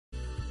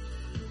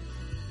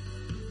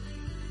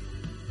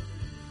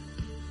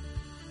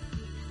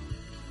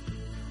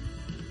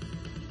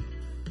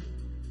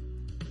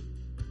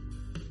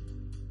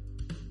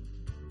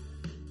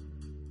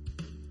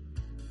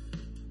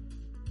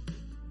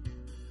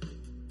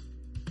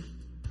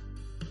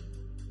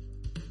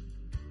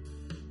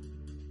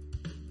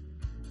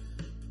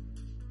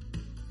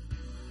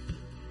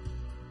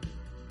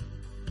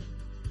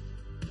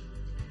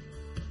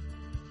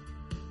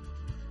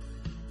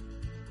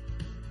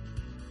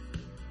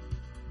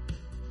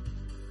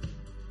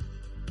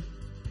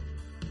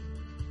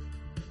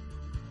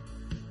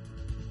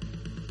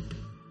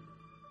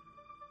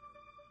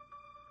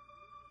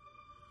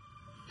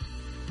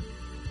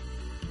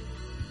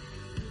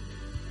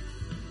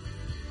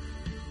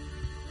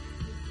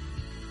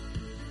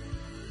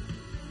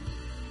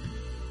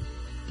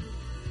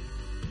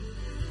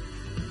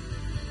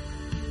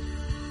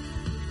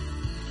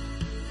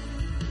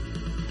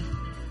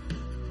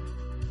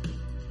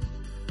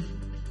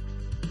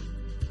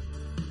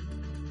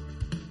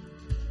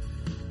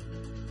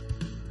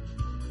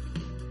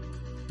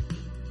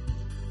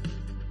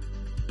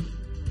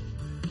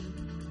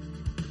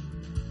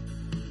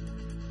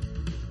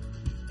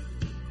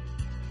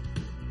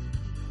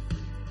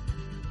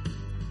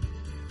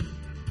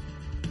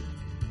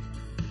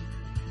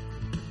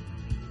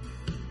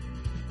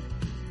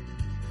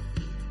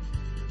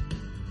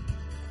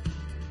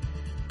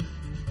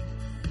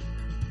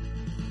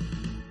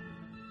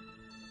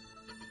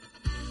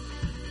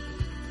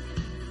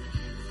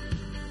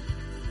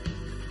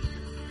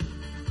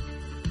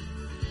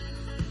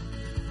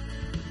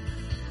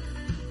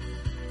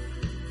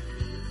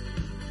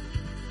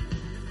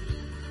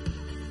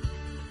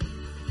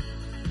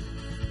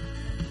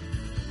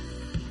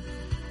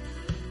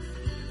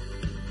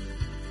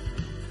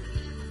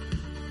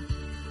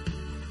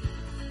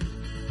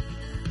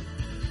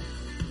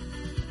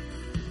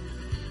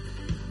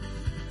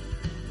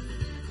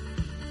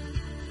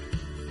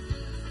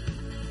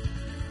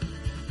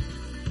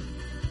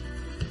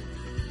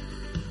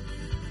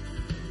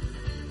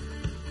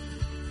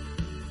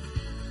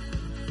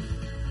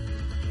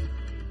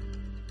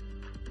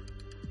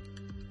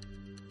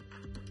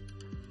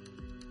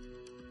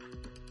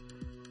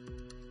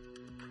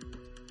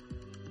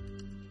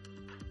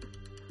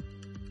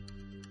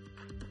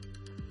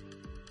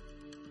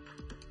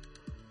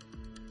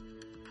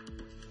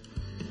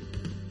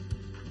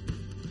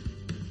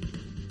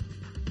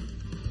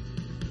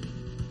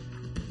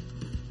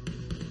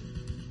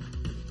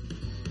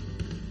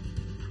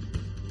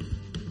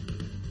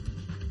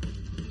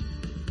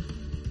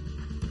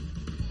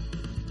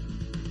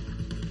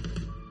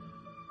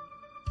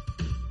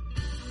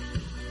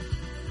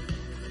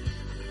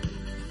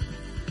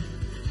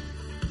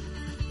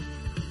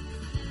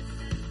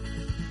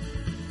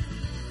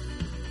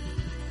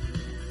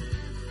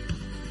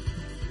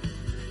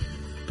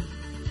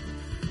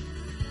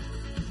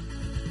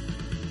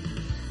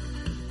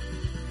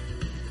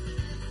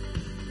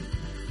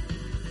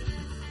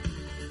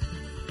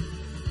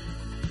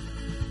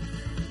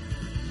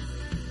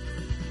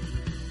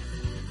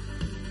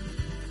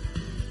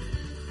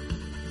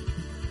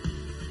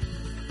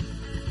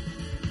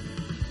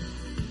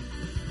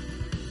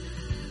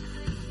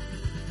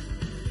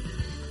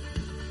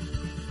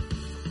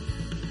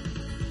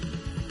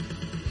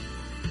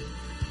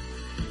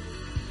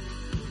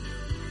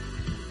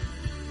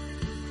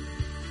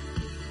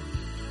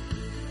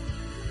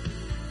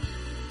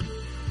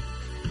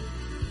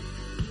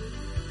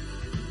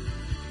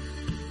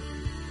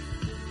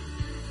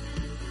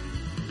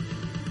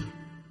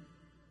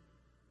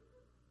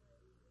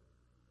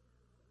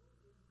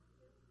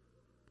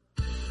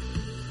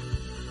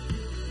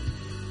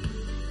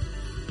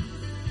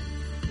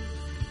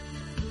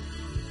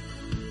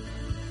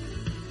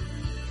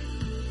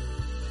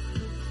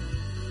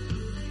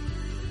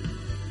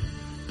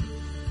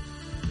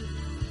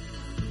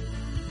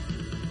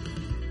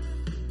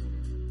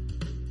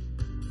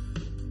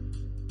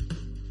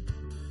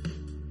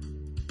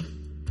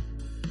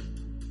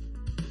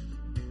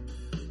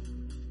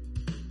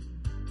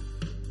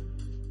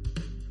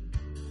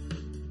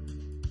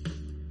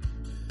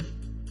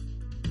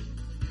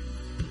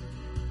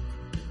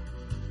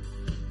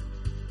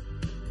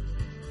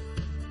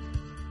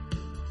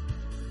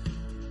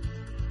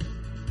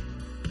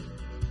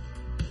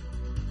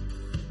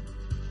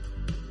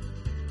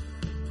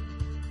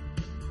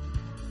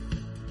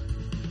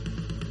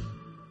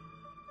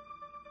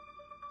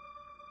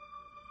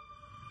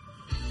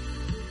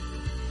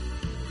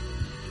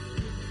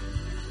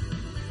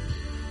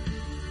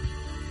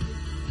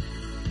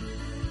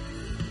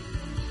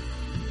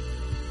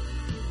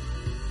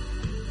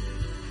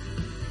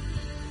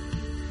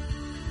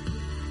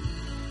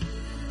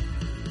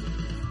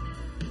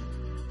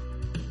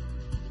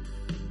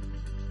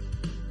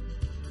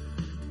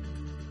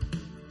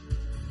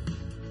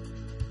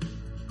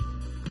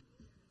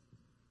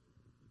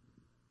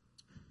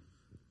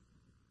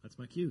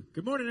Thank you.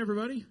 Good morning,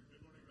 everybody.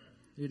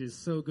 It is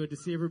so good to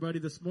see everybody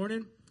this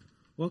morning.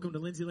 Welcome to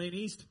Lindsay Lane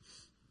East.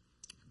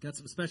 Got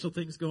some special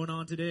things going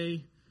on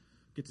today.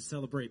 Get to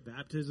celebrate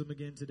baptism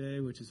again today,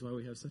 which is why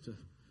we have such a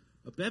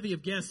bevy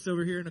of guests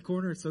over here in the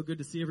corner. It's so good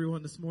to see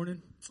everyone this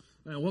morning.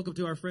 Welcome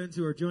to our friends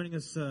who are joining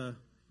us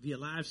via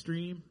live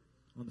stream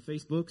on the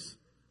Facebooks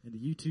and the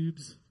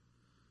YouTubes.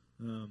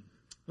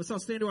 Let's all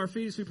stand to our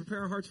feet as we prepare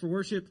our hearts for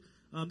worship.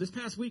 This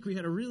past week, we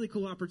had a really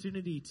cool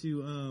opportunity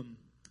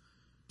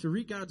to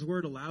read God's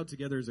Word aloud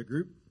together as a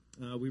group.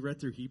 We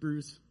read through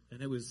Hebrews,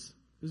 and it was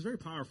very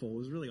powerful. It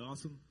was really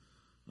awesome.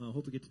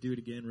 Hope we get to do it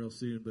again real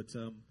soon. But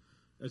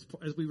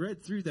as we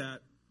read through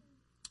that,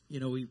 you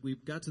know, we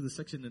got to the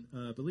section,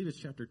 I believe it's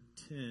chapter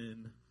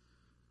 10.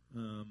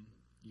 You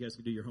guys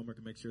can do your homework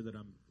and make sure that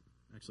I'm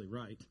actually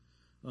right.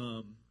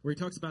 Where he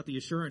talks about the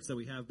assurance that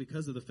we have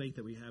because of the faith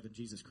that we have in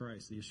Jesus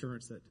Christ, the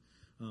assurance that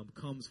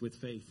comes with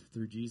faith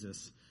through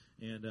Jesus.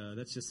 And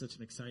that's just such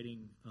an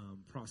exciting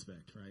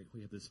prospect, right?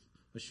 We have this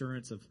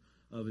assurance of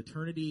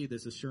eternity,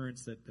 this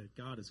assurance that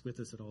God is with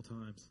us at all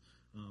times,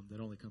 that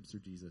only comes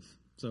through Jesus.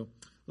 So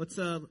let's,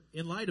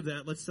 in light of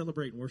that, let's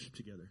celebrate and worship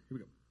together. Here we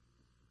go.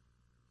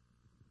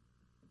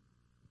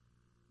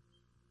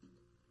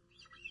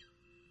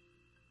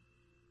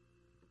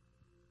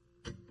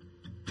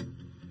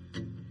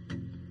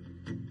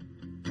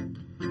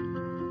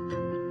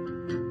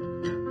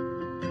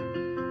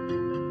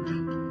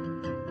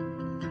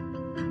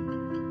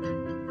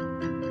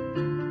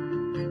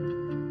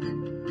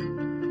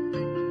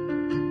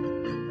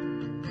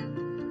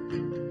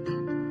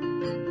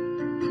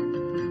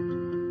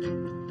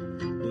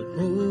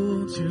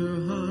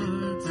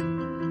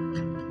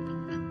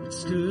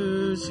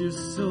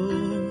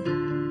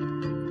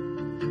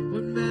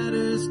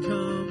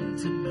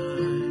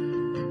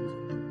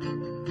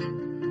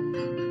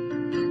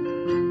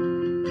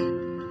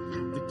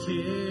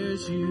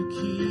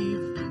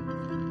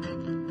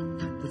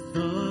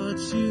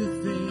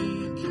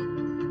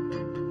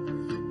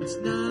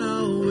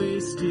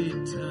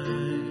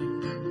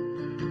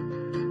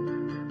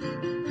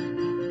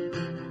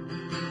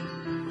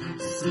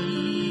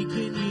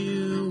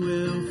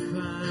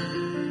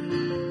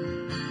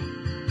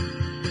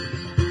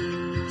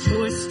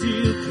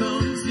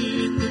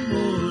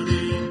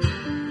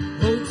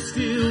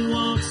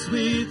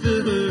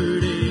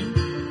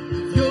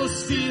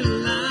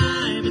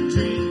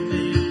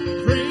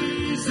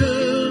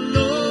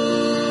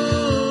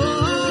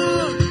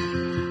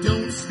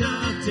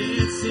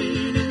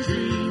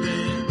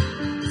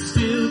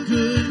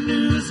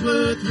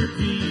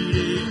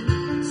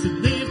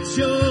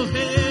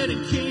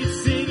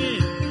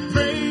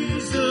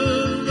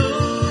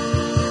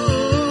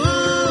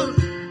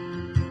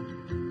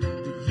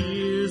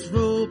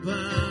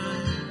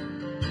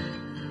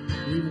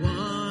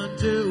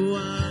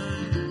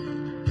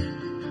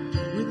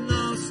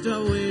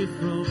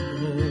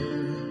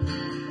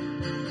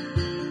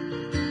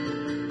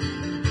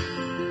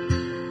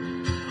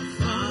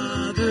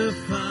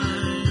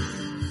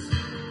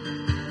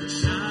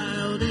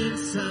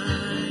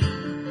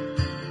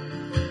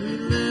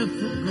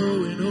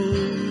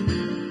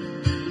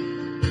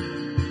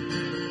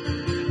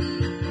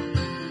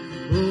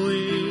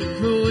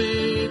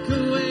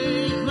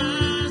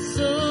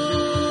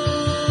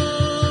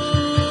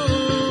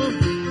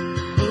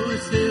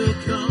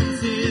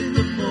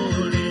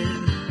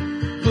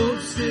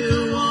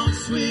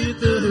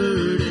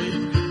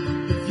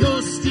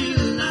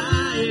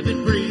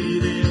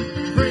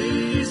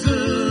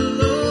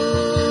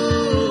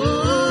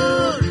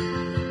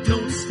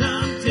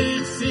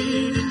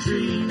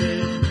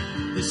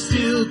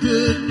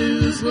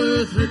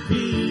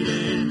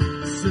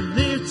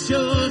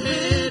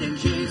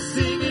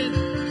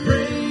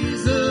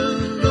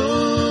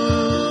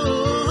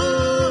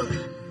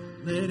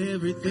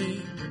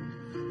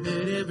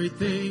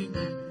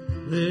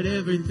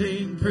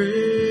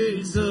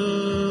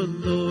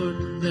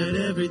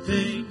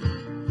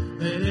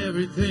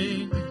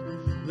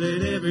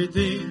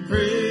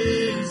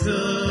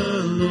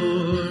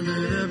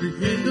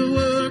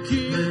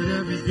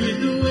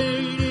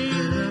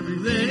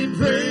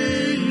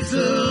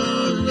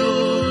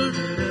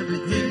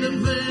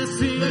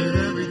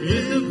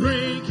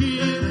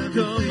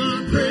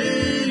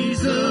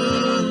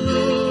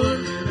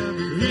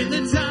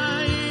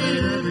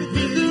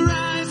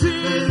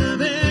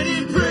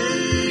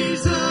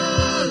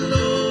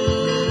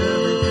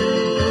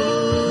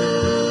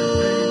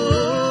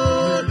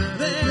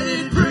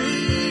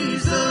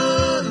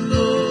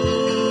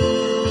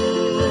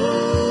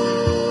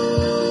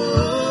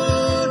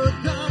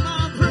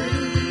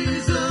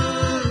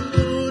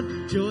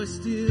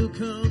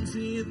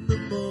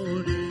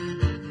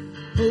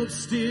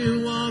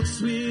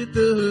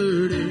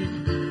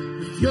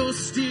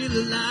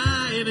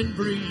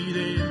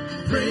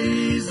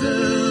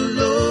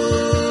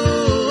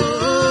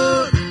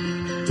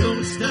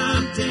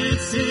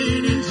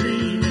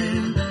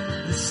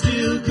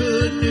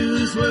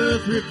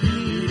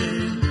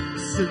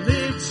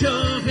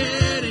 Your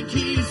head and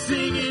keep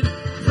singing,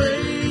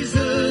 praise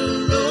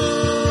the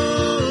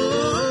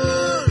Lord.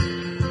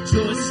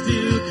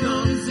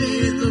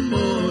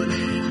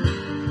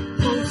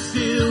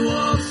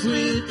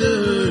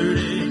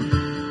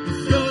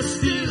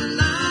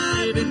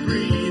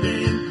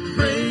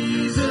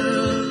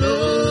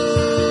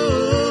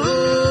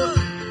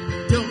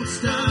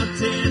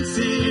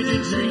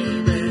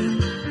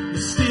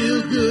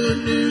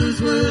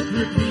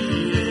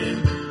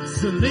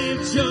 So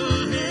lift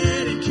your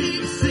head and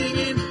keep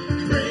singing,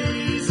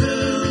 praise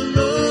the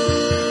Lord.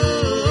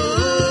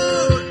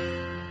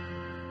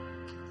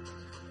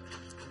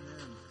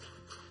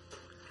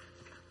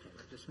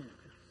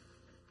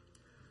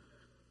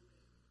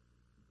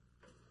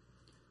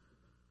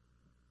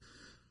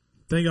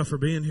 Thank y'all for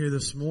being here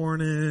this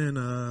morning.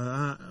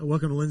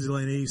 Welcome to Lindsay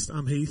Lane East.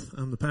 I'm Heath.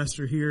 I'm the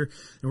pastor here,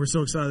 and we're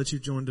so excited that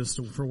you've joined us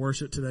for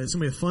worship today. It's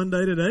going to be a fun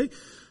day today.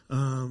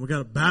 We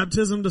got a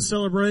baptism to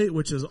celebrate,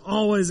 which is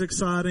always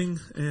exciting,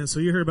 and so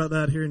you'll hear about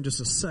that here in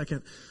just a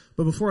second.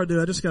 But before I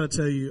do, I just got to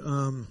tell you,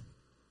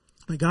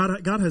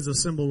 God has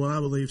assembled what I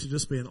believe to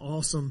just be an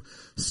awesome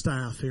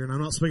staff here, and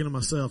I'm not speaking of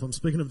myself. I'm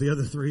speaking of the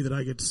other three that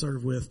I get to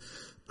serve with.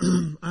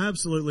 I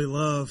absolutely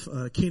love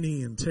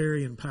Kenny and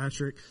Terry and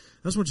Patrick.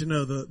 I just want you to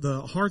know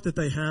the heart that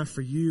they have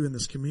for you in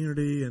this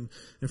community and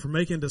for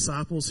making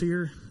disciples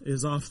here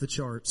is off the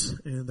charts,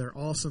 and they're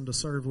awesome to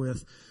serve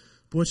with.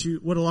 But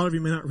what a lot of you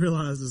may not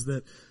realize is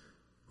that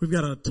we've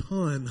got a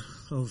ton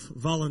of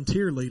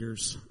volunteer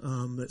leaders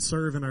that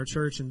serve in our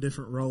church in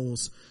different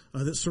roles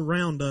that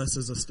surround us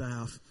as a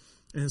staff.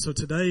 And so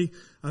today,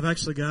 I've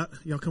actually got,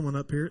 y'all coming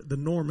up here, the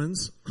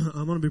Normans.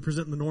 I'm going to be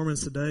presenting the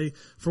Normans today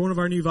for one of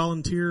our new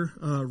volunteer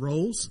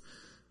roles.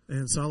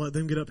 And so I'll let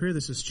them get up here.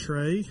 This is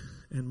Trey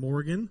and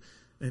Morgan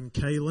and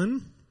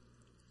Kaylin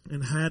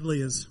and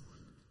Hadley is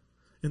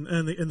in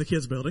the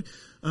kids building.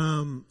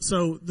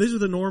 So these are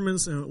the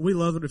Normans, and we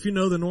love it. If you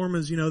know the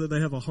Normans, you know that they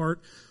have a heart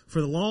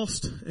for the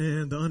lost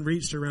and the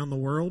unreached around the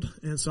world.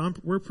 And so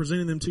we're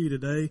presenting them to you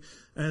today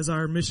as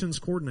our missions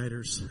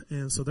coordinators.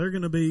 And so they're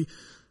going to be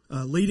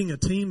leading a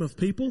team of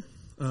people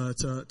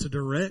to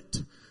direct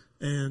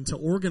and to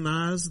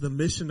organize the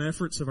mission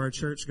efforts of our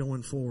church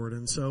going forward.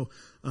 And so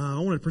I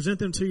want to present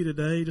them to you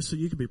today just so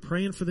you can be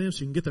praying for them, so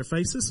you can get their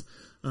faces,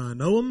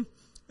 know them,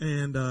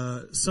 and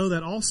so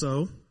that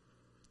also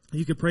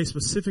you could pray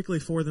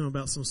specifically for them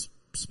about some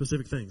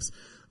specific things.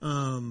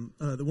 One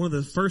of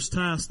the first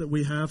tasks that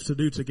we have to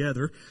do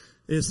together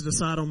is to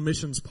decide on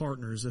missions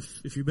partners.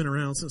 If you've been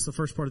around since the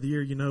first part of the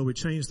year, you know we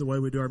changed the way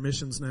we do our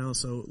missions now.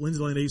 So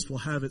Lindsay Lane East will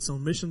have its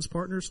own missions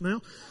partners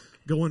now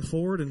going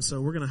forward. And so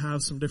we're going to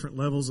have some different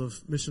levels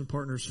of mission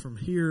partners from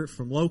here,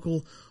 from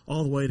local,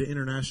 all the way to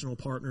international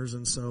partners.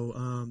 And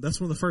so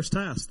that's one of the first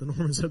tasks the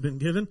Normans have been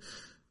given,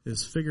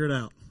 is figure it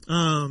out.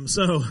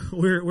 So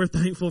we're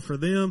thankful for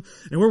them,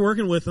 and we're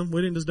working with them.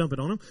 We didn't just dump it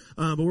on them,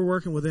 but we're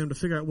working with them to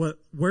figure out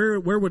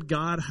where would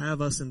God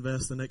have us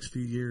invest the next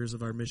few years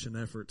of our mission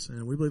efforts.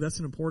 And we believe that's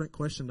an important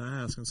question to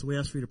ask. And so we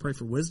ask for you to pray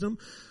for wisdom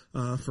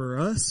for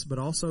us, but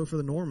also for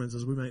the Normans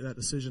as we make that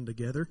decision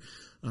together.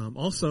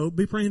 Also,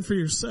 be praying for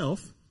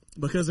yourself,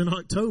 because in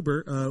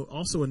October,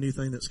 also a new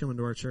thing that's coming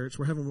to our church,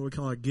 we're having what we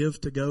call a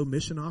Give to Go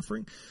mission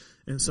offering.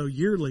 And so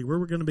yearly,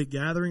 we're going to be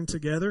gathering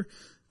together,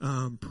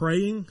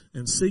 praying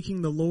and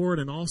seeking the Lord,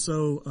 and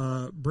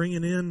also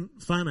bringing in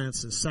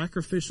finances,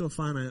 sacrificial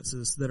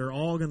finances that are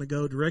all going to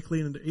go directly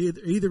into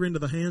either into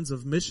the hands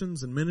of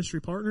missions and ministry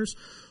partners,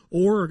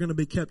 or are going to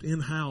be kept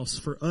in-house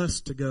for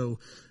us to go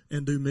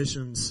and do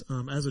missions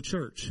as a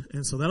church.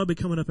 And so that'll be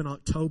coming up in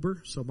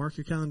October. So mark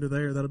your calendar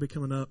there. That'll be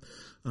coming up.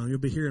 You'll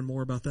be hearing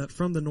more about that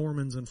from the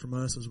Normans and from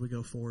us as we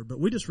go forward. But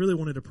we just really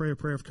wanted to pray a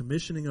prayer of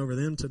commissioning over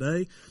them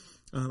today.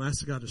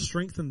 Ask God to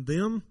strengthen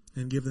them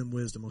and give them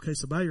wisdom. Okay,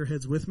 so bow your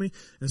heads with me.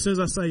 And as soon as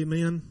I say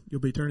amen,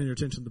 you'll be turning your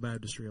attention to the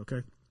baptistry,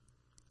 okay?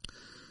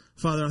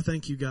 Father, I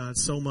thank you, God,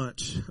 so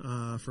much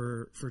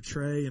for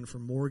Trey and for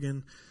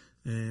Morgan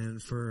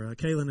and for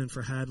Kaylin and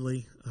for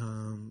Hadley.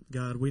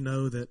 God, we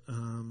know that,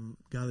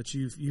 God, that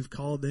you've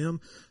called them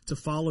to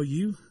follow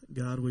you.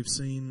 God, we've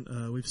seen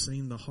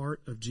the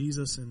heart of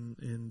Jesus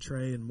in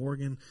Trey and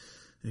Morgan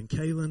and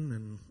Kaylin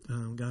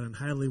and God and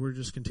Hadley. We're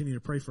just continuing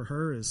to pray for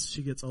her as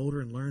she gets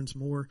older and learns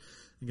more.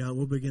 And God,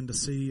 we'll begin to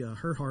see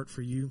her heart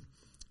for you.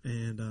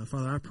 And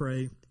Father, I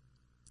pray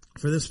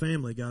for this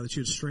family, God, that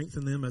you would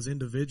strengthen them as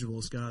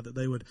individuals, God, that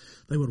they would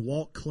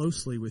walk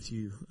closely with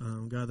you,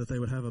 God, that they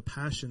would have a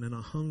passion and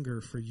a hunger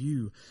for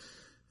you.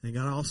 And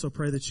God, I also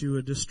pray that you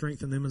would just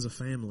strengthen them as a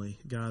family,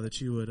 God,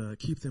 that you would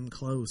keep them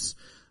close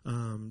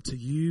to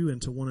you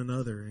and to one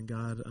another. And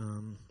God,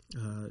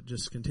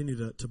 just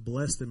continue to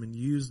bless them and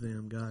use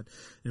them, God.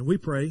 And we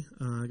pray,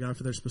 God,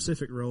 for their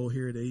specific role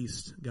here at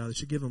East, God,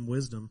 that you give them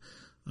wisdom.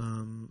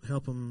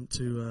 Help them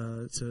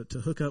to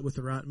hook up with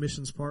the right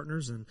missions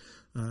partners, and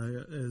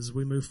as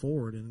we move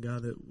forward, and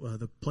God, that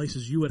the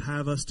places you would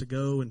have us to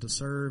go and to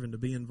serve and to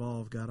be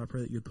involved, God, I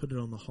pray that you'd put it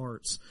on the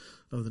hearts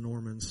of the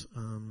Normans,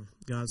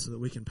 God, so that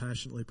we can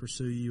passionately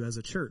pursue you as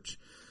a church.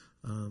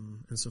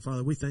 And so,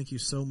 Father, we thank you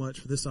so much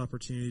for this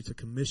opportunity to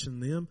commission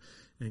them,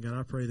 and God,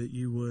 I pray that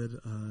you would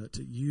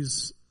to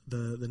use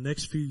the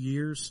next few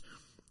years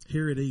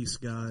here at East,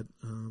 God,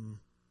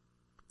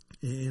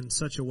 in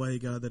such a way,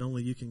 God, that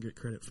only you can get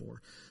credit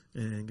for.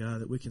 And,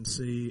 God, that we can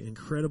see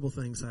incredible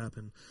things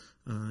happen,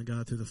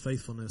 God, through the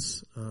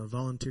faithfulness of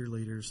volunteer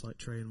leaders like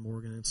Trey and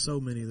Morgan, and so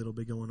many that will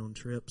be going on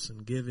trips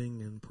and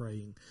giving and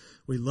praying.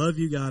 We love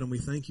you, God, and we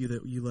thank you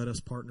that you let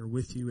us partner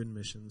with you in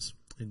missions.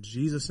 In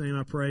Jesus' name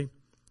I pray,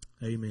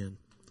 amen.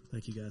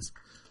 Thank you, guys.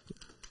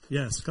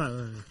 Yes.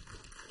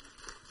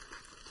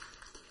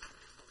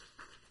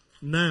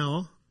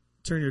 Now,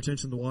 turn your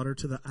attention to the water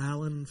to the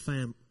Allen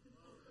family.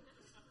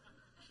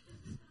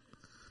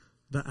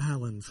 The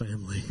Allen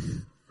family.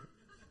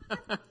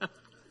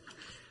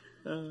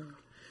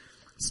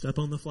 Step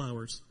on the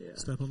flowers. Yeah.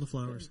 Step on the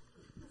flowers.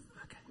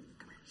 Okay,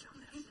 come here, show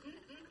this.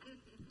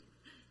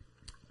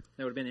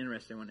 That would have been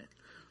interesting, wouldn't it?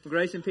 Well,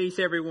 grace and peace,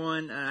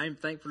 everyone. I'm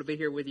thankful to be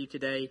here with you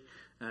today.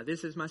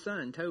 This is my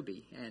son,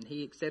 Toby, and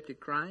he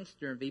accepted Christ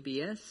during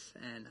VBS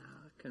and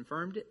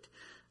confirmed it.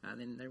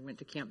 Then they went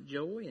to Camp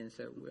Joy, and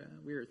so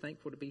we are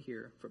thankful to be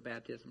here for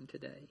baptism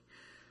today.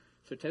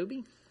 So,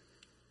 Toby,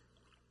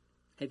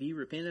 have you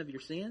repented of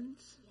your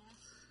sins?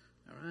 Yes.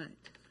 All right.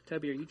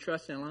 Toby, are you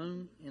trusting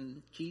alone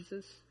in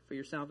Jesus for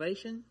your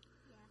salvation?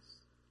 Yes.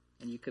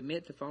 And you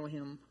commit to follow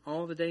him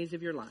all the days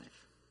of your life?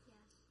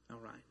 Yes.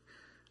 All right.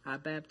 I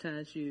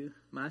baptize you,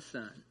 my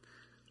son,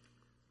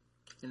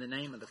 in the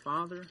name of the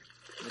Father,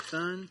 the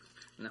Son,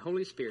 and the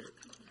Holy Spirit.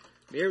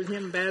 Bear with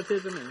him in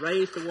baptism and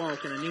raised to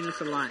walk in a newness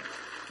of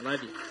life. I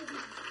love you.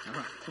 All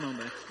right. Come on,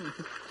 back.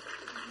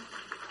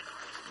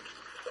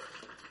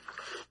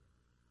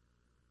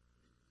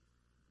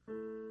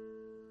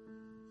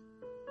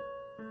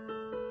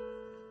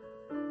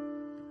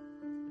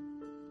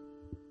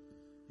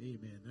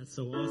 Amen. That's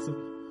so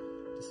awesome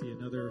to see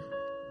another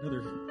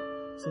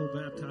soul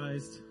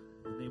baptized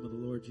in the name of the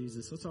Lord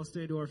Jesus. Let's all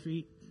stand to our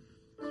feet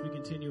as we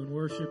continue in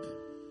worship.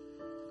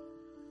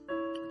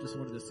 Just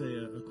wanted to say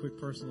a quick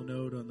personal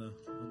note on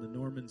the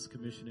Norman's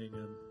commissioning.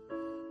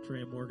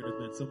 Trey and Morgan have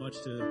meant so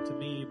much to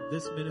me,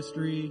 this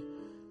ministry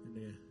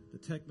and the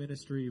tech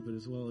ministry, but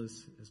as well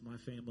as my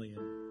family.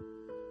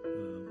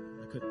 And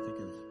I couldn't think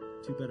of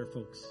two better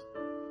folks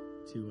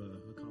to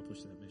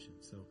accomplish that mission.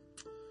 So,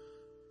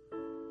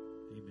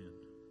 amen.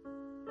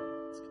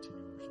 Let's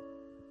continue worship.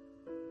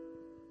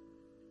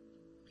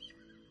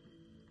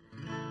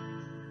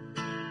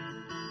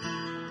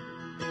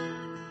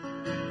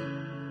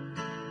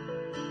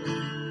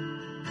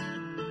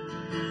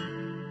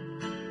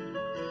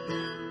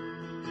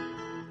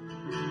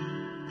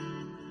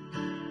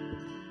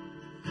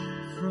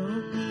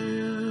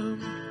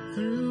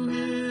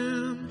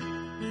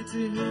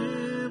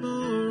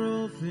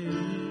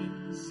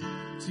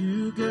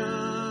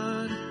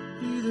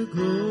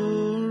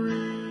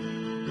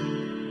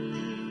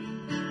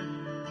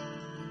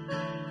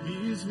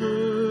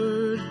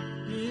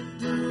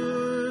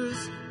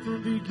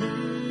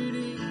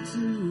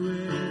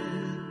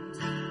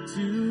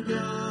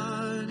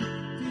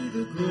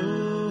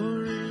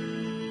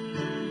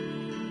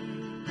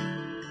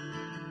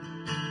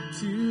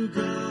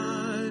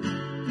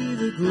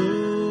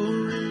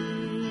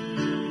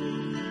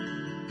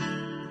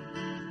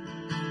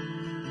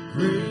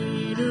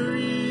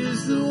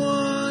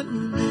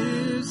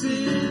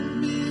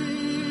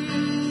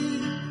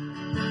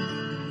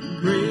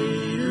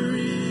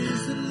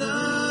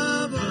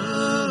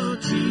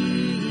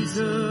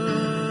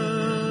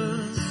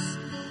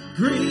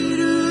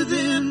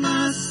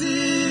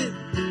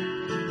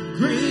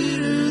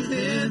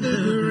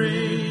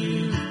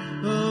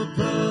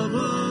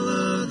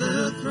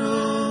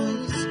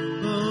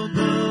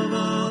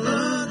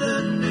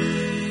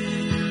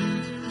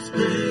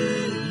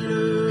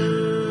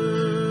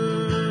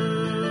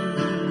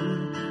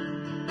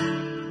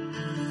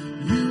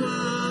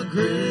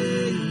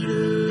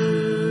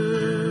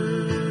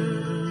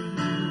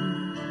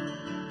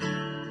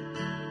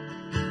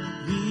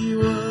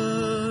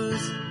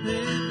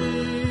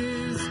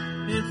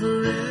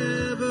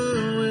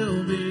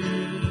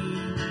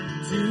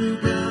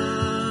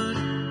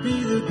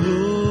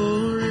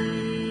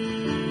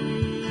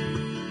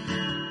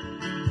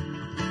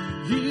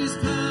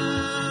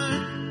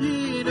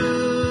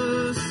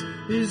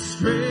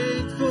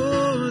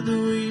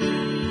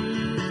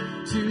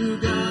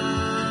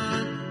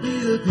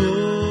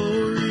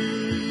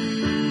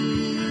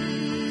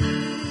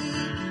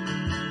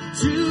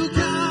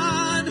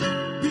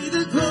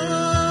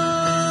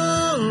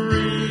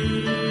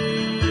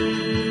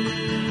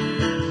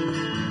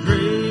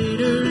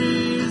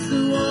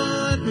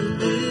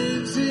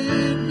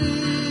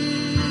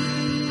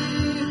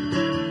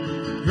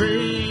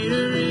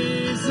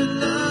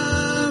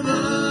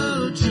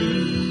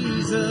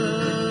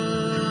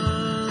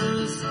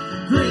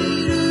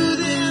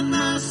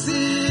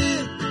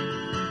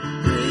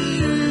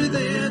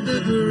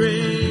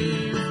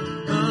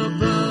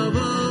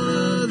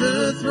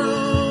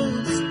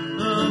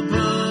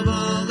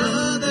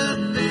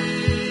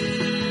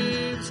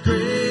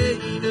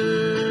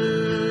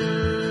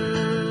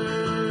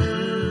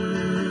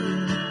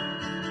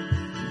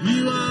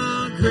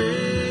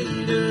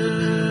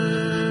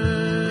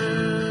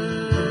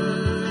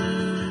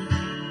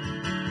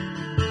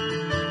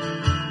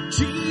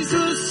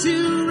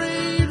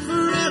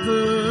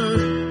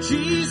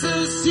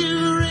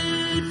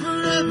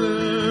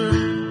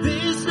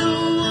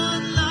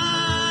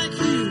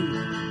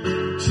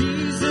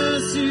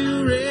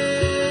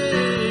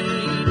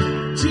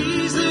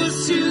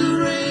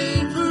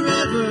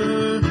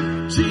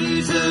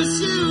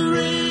 Jesus, you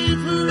reign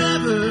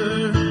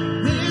forever.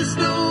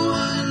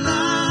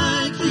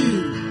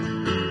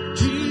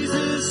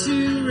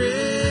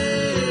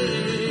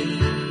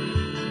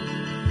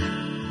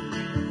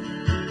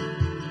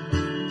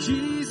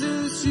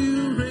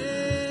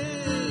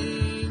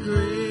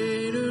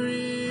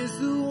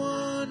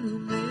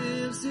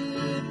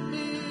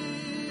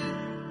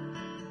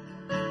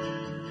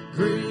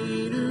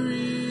 Greater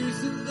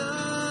is the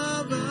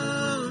love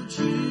of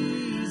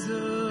Jesus.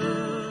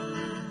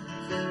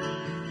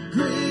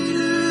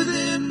 Greater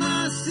than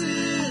my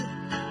sin.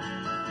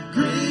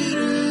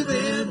 Greater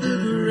than the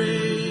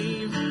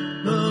grave.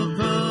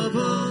 Above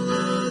all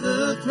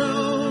other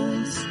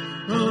thrones.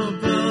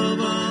 Above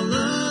all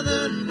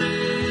other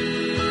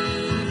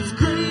names.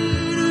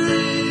 Greater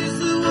is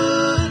the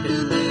one who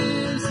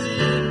lives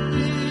in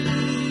me.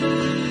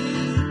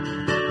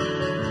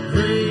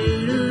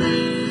 Greater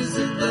is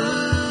the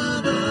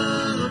love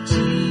of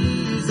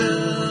Jesus.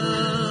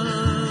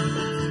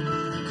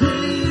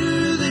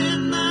 Greater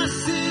than my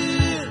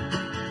sin.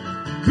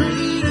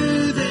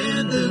 Greater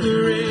than the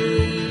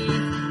grave.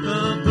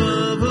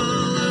 Above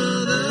all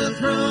other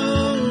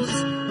thrones.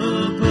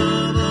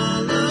 Above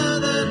all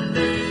other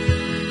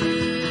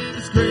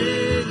names.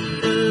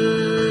 Greater.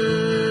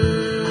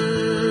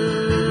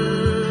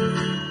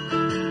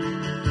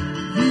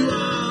 You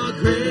are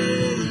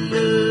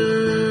greater.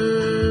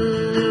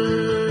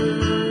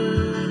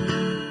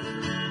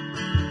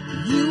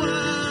 You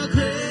are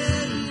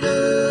greater.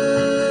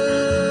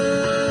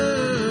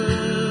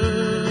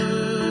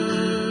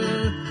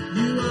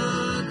 You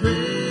are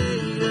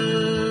greater.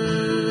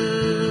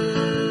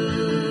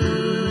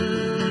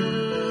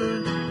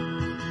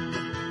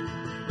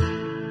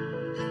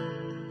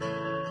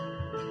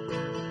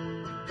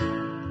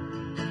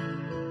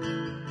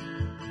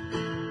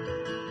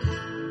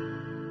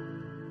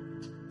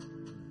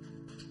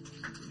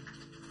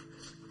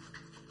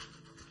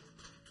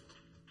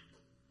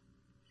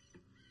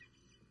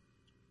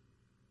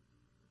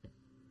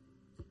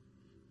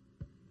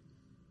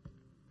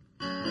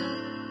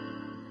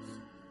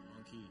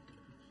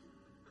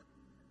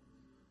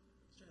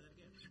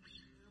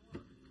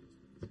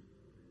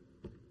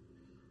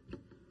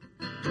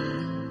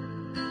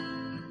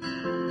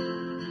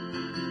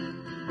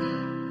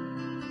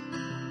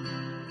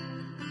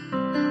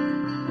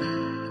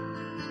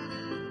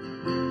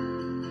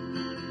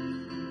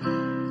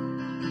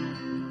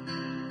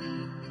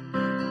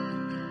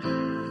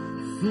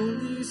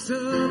 Fullness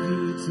of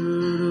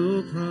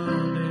eternal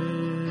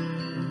promise,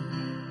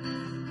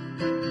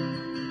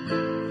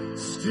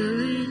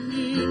 stirring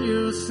in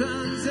your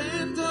sons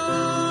and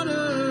daughters,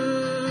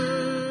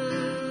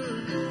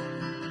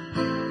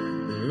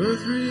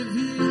 earth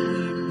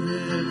revealing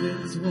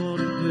heaven's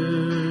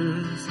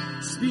wonders.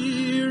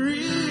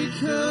 Spirit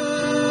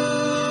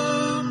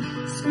come,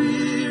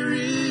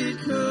 Spirit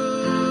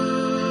come.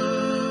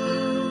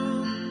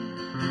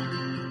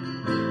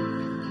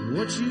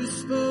 What you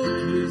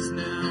spoke is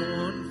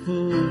now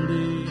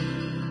unfolding.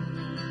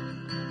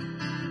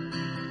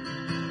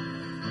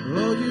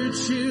 All your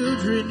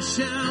children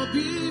shall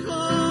be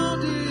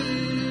holding.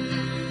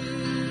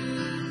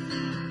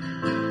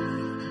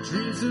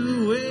 Dreams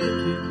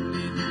awaken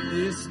in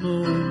this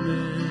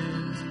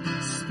moment.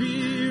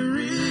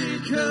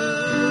 Spirit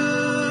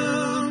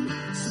come,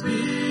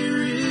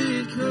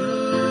 Spirit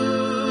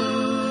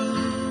come.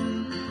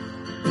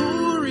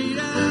 Pour it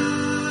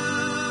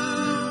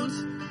out.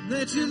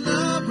 Let your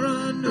love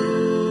run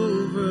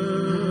over.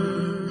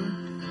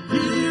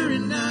 Here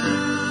and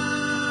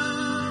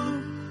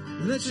now.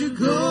 Let your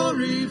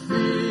glory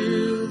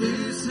fill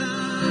this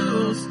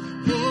house.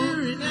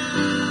 Here and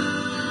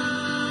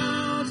out.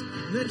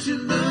 Let your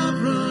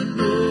love run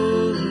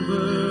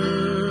over.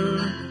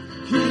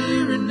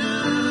 Here and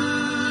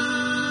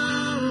now.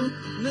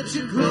 Let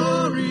your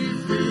glory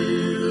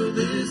fill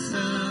this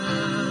house.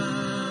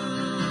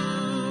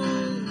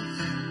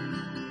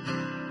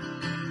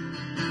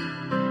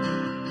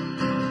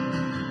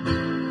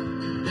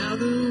 Now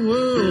the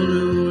world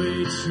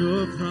awaits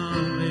your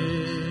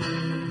promise,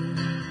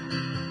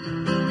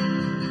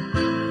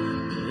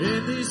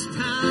 and this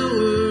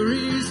power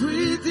is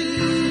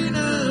within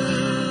us.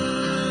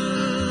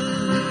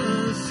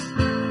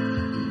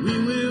 We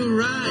will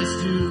rise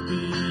to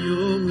be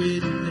your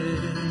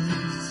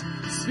witness.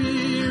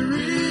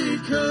 Spirit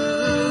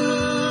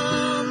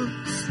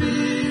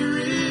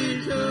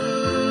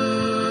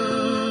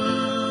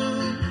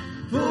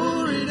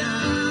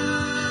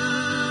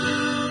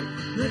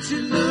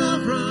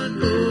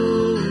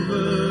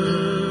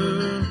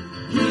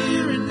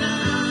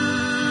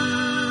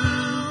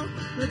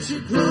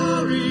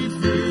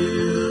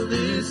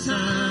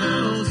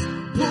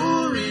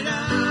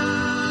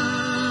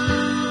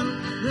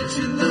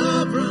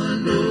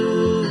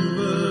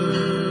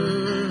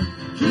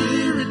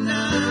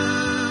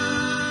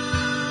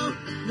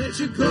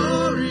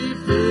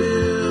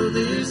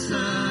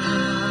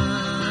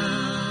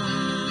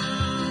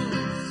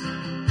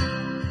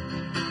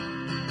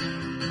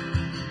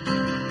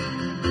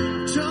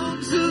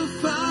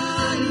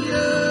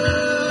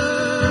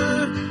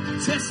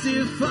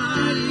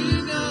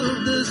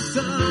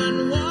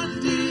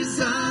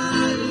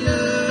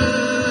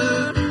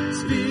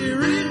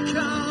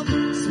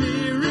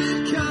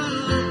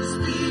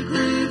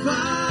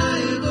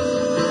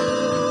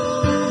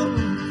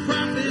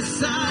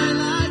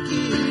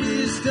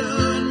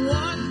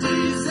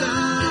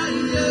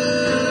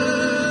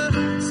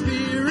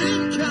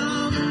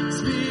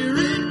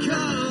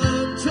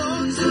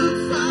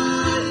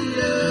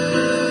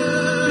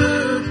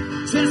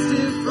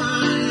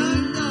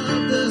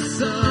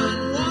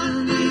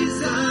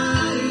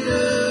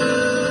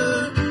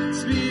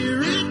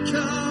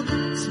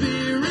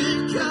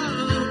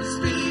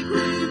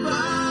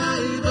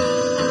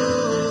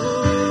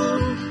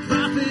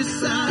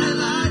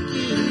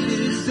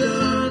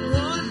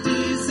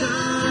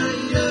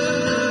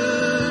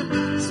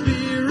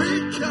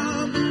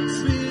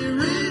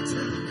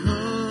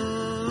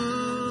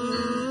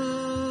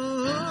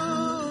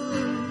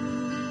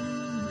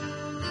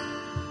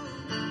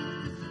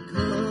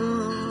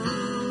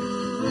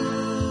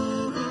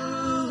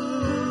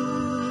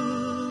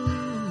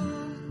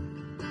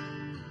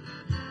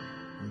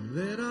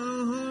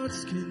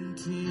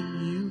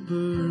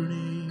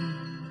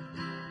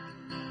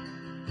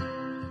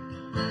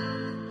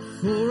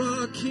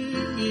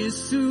King is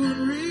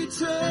soon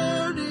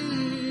returning.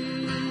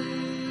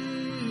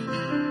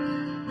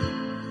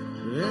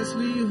 As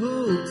we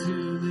hold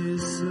to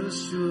this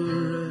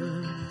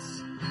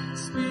assurance,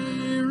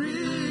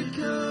 Spirit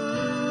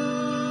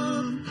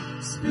come,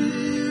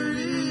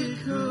 Spirit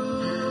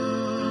come,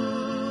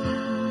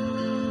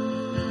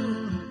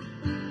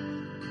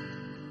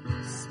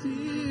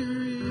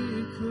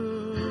 Spirit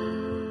come.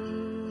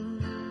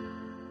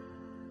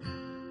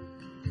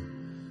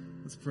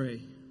 Let's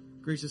pray.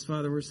 Gracious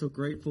Father, we're so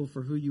grateful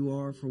for who you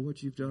are, for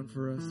what you've done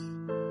for us.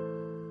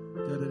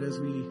 God, that as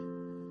we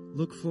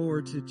look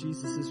forward to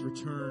Jesus'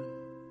 return,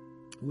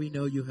 we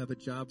know you have a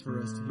job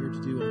for us here to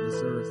do on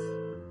this earth.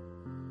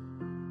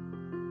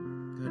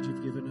 God,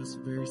 you've given us a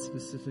very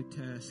specific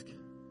task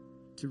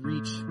to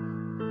reach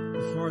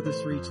the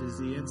farthest reaches,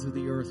 the ends of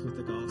the earth with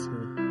the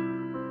gospel.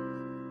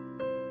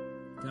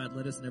 God,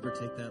 let us never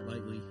take that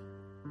lightly.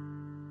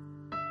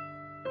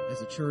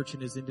 As a church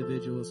and as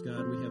individuals,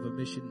 God, we have a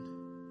mission.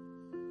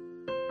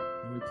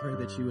 And we pray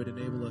that you would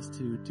enable us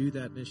to do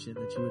that mission,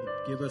 that you would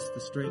give us the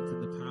strength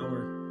and the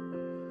power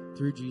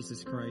through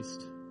Jesus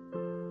Christ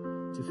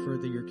to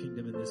further your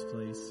kingdom in this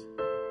place.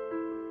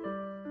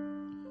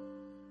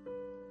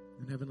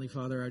 And Heavenly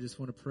Father, I just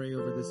want to pray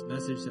over this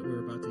message that we're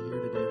about to hear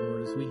today,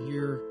 Lord, as we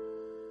hear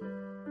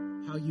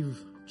how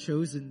you've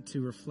chosen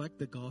to reflect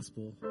the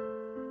gospel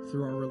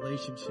through our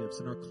relationships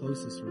and our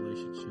closest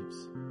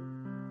relationships.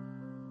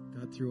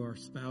 God, through our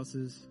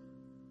spouses,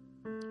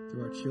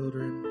 through our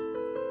children.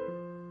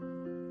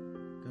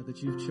 God,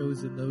 that you've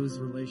chosen those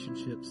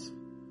relationships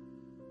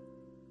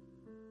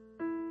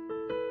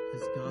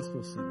as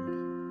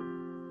gospel-centered.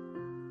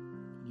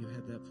 You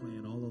had that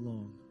plan all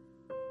along.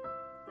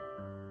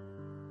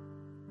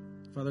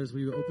 Father, as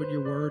we open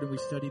your word and we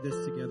study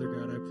this together,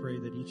 God, I pray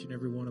that each and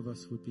every one of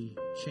us would be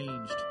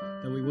changed,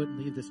 that we wouldn't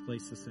leave this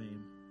place the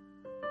same,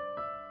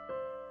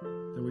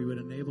 that we would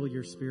enable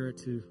your Spirit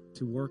to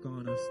work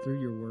on us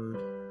through your word.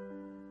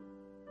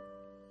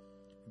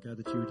 And God,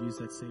 that you would use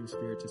that same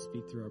Spirit to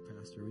speak through our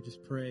pastor. We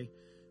just pray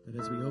that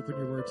as we open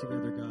your word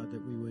together, God,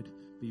 that we would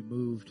be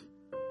moved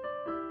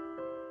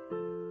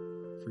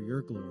for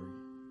your glory.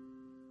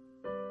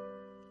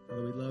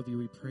 Father, we love you,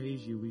 we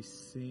praise you, we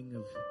sing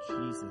of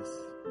Jesus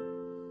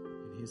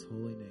in his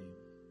holy name.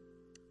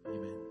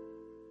 Amen.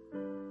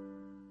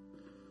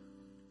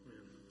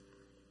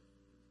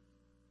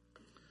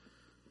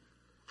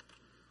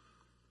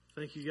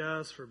 Thank you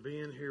guys for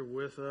being here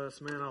with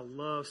us. Man, I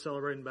love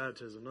celebrating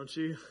baptism, don't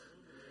you?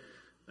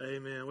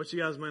 Amen. What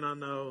you guys may not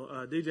know,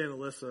 DJ and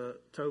Alyssa,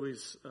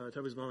 Toby's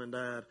mom and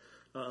dad,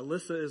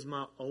 Alyssa is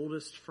my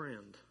oldest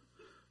friend.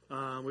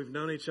 We've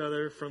known each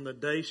other from the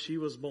day she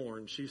was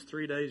born. She's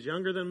 3 days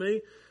younger than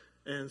me,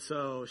 and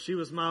so she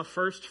was my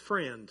first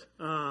friend.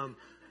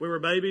 We were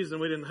babies and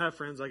we didn't have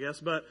friends, I guess,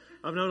 but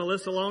I've known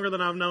Alyssa longer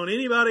than I've known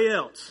anybody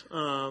else.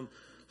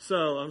 So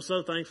I'm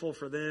so thankful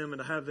for them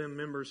and to have them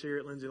members here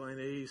at Lindsay Lane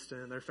East,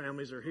 and their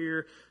families are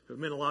here who've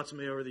meant a lot to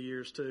me over the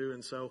years too.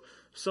 And so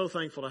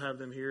thankful to have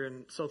them here,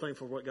 and so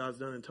thankful for what God's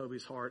done in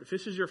Toby's heart. If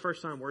this is your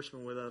first time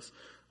worshiping with us,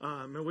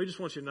 man, we just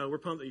want you to know we're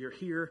pumped that you're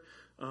here.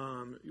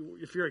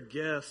 If you're a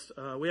guest,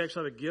 we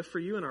actually have a gift for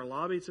you in our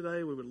lobby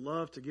today. We would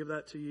love to give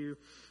that to you.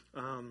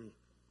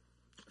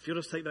 If you'll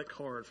just take that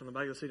card from the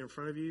back of the seat in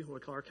front of you, what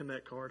we call our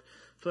Connect card,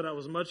 fill it out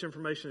with as much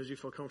information as you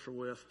feel comfortable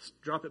with.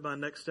 Drop it by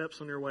Next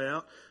Steps on your way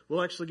out.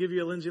 We'll actually give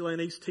you a Lindsay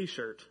Lane East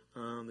t-shirt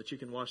that you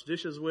can wash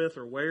dishes with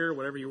or wear,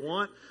 whatever you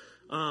want.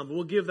 But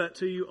we'll give that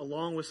to you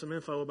along with some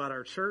info about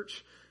our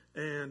church.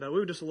 And we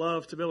would just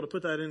love to be able to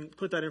put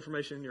that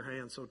information in your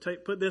hand. So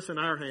put this in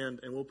our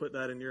hand, and we'll put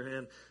that in your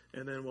hand,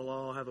 and then we'll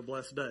all have a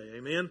blessed day.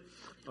 Amen.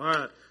 All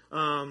right.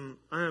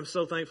 I am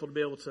so thankful to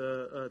be able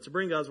to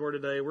bring God's word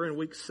today. We're in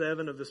week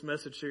 7 of this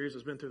message series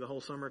that's been through the whole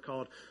summer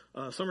called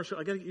Summer School.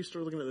 I got to get used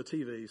to looking at the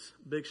TVs.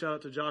 Big shout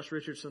out to Josh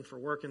Richardson for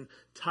working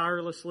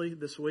tirelessly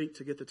this week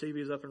to get the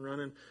TVs up and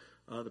running.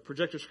 The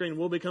projector screen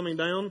will be coming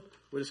down.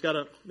 We just got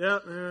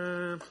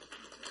to,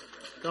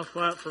 golf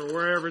clap for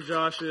wherever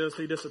Josh is.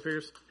 He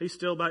disappears. He's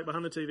still back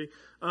behind the TV.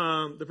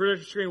 The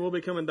projector screen will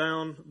be coming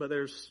down, but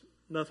there's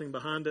nothing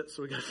behind it,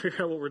 so we got to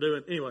figure out what we're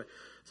doing. Anyway,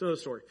 it's another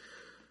story.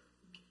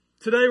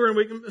 Today we're in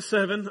week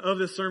 7 of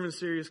this sermon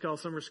series called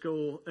Summer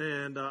School,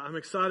 and I'm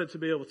excited to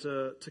be able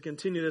to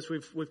continue this.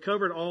 We've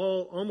covered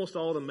almost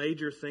all the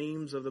major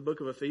themes of the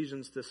book of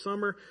Ephesians this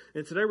summer,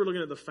 and today we're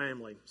looking at the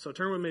family. So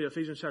turn with me to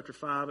Ephesians chapter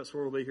 5. That's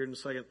where we'll be here in a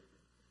second.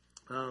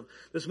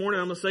 This morning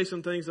I'm going to say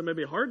some things that may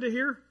be hard to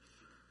hear,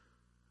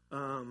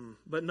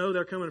 but know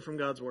they're coming from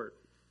God's word.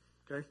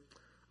 Okay?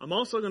 I'm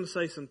also going to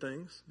say some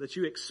things that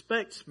you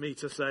expect me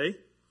to say,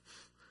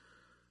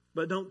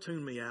 but don't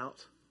tune me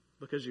out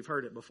because you've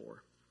heard it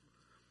before.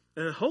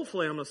 And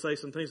hopefully I'm going to say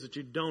some things that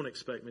you don't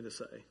expect me to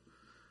say.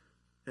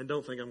 And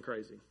don't think I'm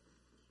crazy.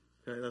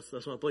 Okay,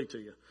 that's my plea to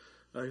you.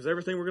 Because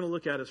everything we're going to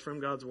look at is from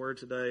God's word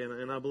today.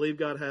 And I believe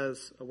God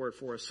has a word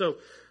for us. So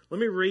let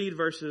me read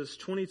verses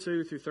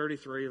 22 through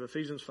 33 of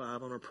Ephesians 5. I'm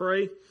going to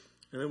pray,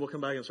 and then we'll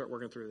come back and start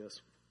working through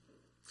this.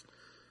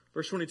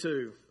 Verse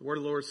 22, the word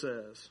of the Lord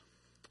says,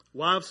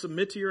 "Wives,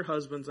 submit to your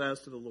husbands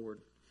as to the Lord.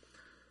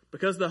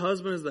 Because the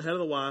husband is the head of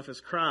the wife,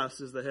 as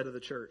Christ is the head of the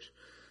church.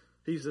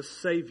 He's the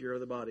Savior of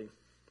the body.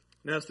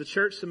 Now, as the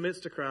church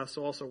submits to Christ,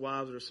 so also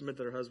wives are to submit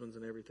to their husbands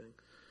in everything.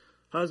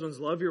 Husbands,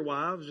 love your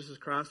wives, just as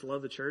Christ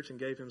loved the church and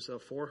gave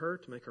himself for her,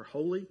 to make her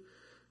holy,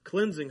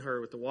 cleansing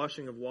her with the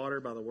washing of water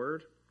by the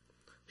word.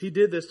 He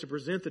did this to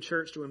present the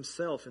church to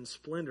himself in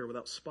splendor,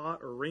 without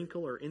spot or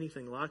wrinkle or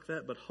anything like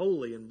that, but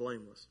holy and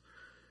blameless.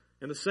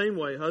 In the same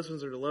way,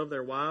 husbands are to love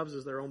their wives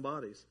as their own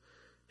bodies.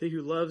 He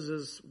who loves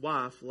his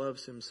wife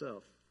loves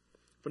himself.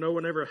 For no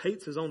one ever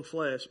hates his own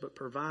flesh, but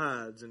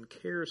provides and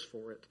cares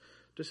for it,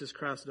 just as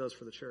Christ does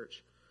for the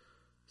church,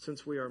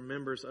 since we are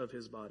members of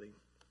his body.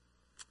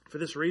 For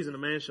this reason, a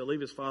man shall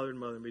leave his father and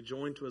mother and be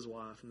joined to his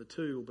wife, and the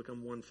two will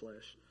become one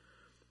flesh.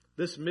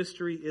 This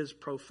mystery is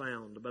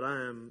profound, but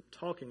I am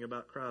talking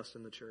about Christ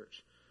and the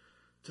church.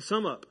 To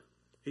sum up,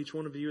 each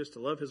one of you is to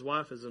love his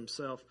wife as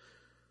himself,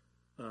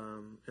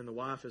 and the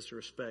wife is to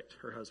respect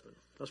her husband.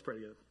 Let's pray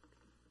together.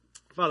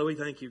 Father, we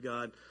thank you,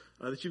 God,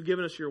 that you've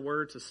given us your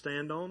word to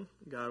stand on.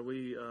 God,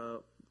 we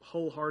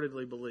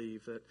wholeheartedly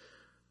believe that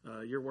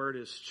your word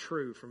is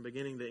true from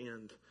beginning to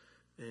end.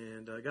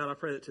 And God, I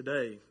pray that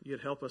today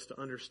you'd help us to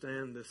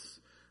understand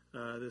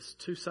this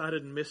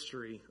two-sided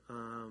mystery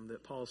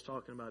that Paul's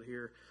talking about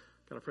here.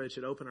 God, I pray that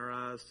you'd open our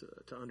eyes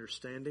to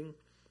understanding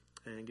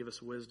and give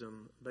us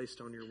wisdom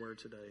based on your word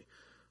today.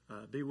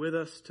 Be with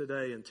us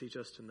today and teach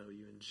us to know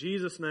you. In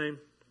Jesus' name,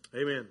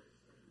 amen.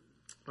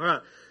 All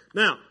right.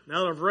 Now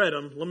that I've read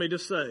them, let me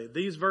just say,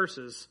 these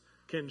verses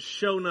can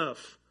show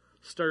enough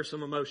stir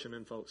some emotion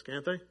in folks,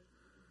 can't they?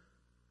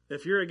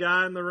 If you're a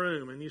guy in the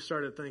room and you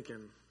started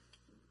thinking,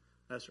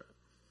 that's right.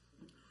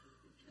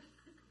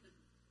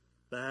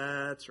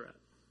 That's right.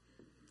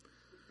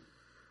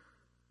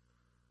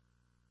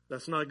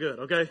 That's not good,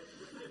 okay?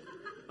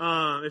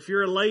 If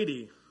you're a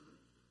lady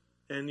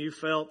and you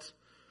felt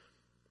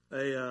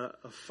a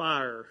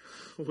fire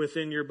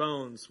within your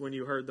bones when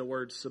you heard the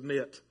word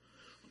submit,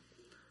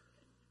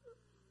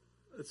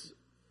 it's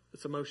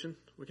emotion.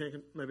 We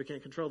maybe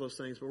can't control those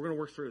things, but we're going to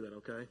work through that,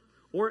 okay?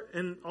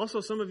 And also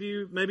some of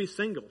you may be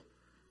single,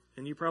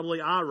 and you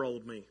probably eye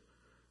rolled me,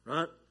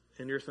 right?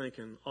 And you're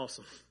thinking,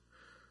 awesome.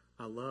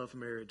 I love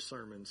marriage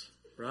sermons,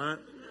 right?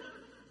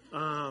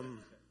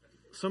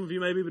 Some of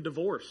you may be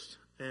divorced,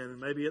 and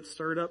maybe it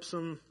stirred up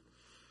some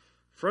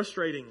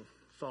frustrating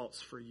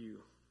thoughts for you.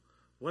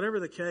 Whatever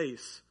the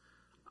case,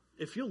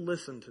 if you'll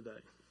listen today,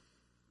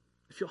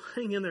 if you'll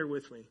hang in there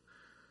with me,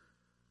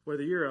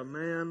 whether you're a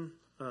man,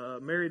 a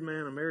married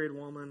man, a married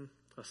woman,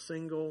 a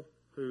single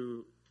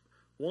who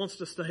wants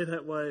to stay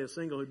that way, a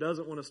single who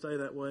doesn't want to stay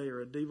that way,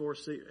 or a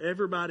divorcee,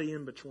 everybody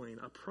in between,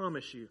 I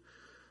promise you,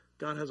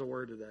 God has a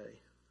word today.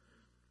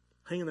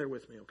 Hang in there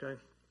with me, okay?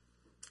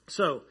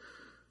 So,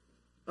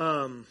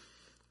 I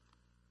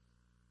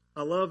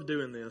love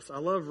doing this. I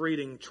love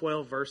reading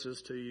 12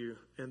 verses to you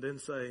and then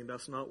saying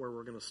that's not where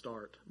we're going to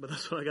start. But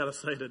that's what I got to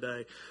say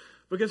today.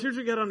 Because here's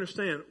what you got to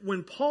understand.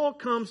 When Paul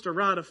comes to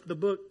write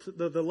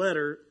the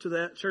letter to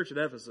that church at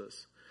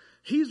Ephesus,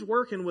 he's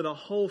working with a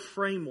whole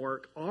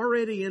framework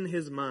already in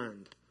his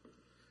mind.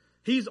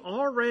 He's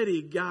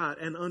already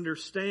got an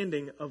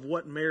understanding of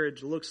what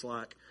marriage looks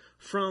like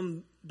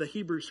from the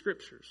Hebrew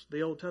Scriptures,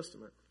 the Old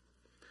Testament.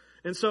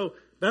 And so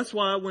that's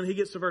why when he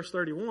gets to verse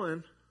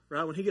 31,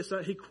 right, when he gets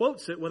that, he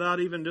quotes it without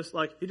even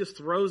he just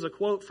throws a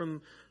quote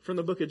from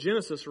the book of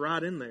Genesis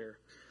right in there.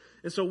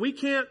 And so we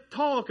can't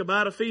talk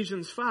about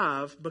Ephesians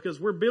 5 because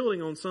we're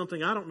building on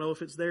something I don't know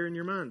if it's there in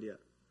your mind yet.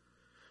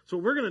 So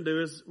what we're going to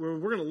do is we're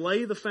going to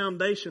lay the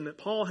foundation that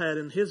Paul had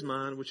in his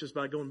mind, which is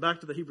by going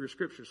back to the Hebrew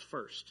Scriptures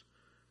first.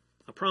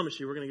 I promise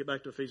you we're going to get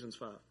back to Ephesians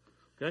 5.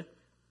 Okay?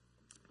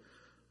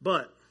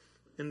 But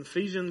in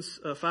Ephesians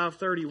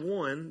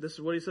 5:31, this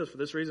is what he says. For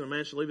this reason, a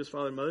man shall leave his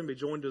father and mother and be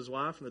joined to his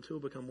wife, and the two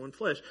will become one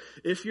flesh.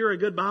 If you're a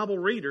good Bible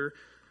reader,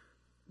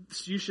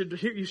 you should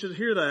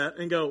hear that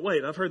and go,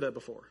 wait, I've heard that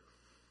before.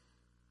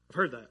 I've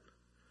heard that.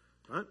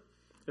 Right?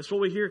 It's what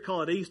we here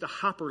call at East a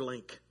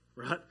hyperlink.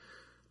 Right?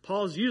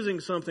 Paul's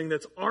using something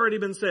that's already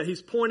been said.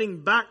 He's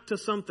pointing back to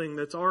something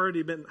that's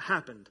already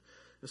happened.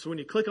 And so when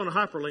you click on a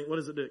hyperlink, what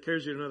does it do? It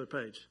carries you to another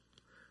page.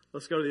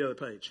 Let's go to the other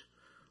page.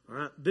 All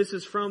right. This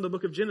is from the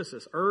book of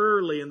Genesis,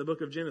 early in the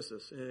book of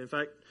Genesis. In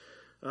fact,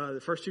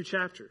 the first 2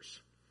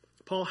 chapters.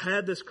 Paul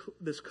had this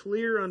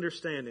clear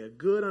understanding, a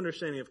good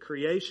understanding of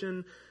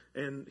creation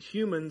and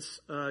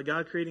humans,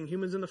 God creating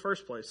humans in the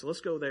first place. So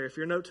let's go there. If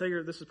you're a note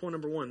taker, this is point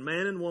number 1.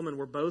 Man and woman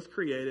were both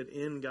created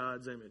in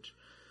God's image.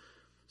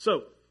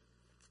 So,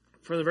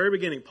 from the very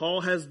beginning,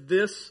 Paul has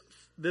this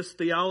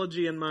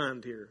theology in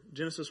mind here.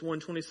 Genesis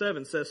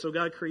 1:27 says, so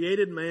God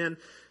created man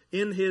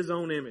in his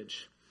own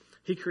image.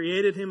 He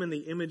created him in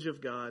the image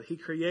of God. He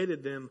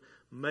created them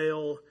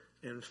male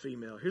and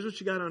female. Here's what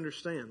you got to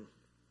understand.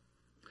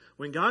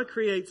 When God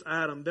creates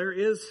Adam, there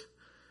is,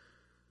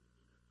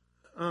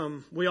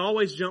 we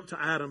always jump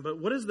to Adam, but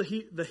what is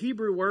the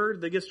Hebrew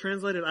word that gets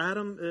translated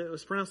Adam? It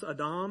was pronounced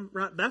Adam,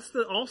 right? That's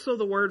also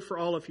the word for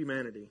all of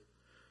humanity.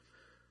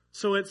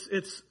 So it's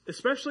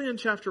especially in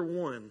chapter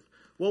 1,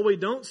 what we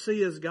don't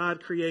see is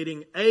God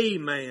creating a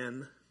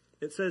man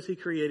It says he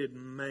created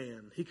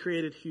man. He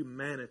created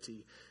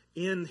humanity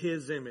in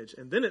his image.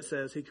 And then it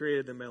says he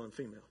created them male and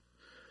female.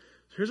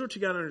 So here's what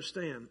you got to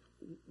understand.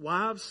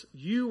 Wives,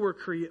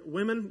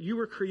 women, you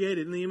were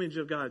created in the image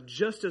of God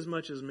just as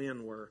much as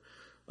men were.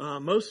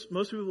 Most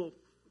people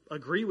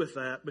agree with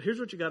that, but here's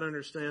what you got to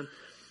understand.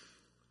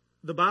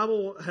 The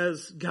Bible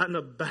has gotten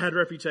a bad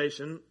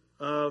reputation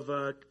of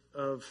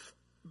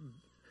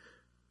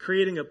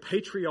creating a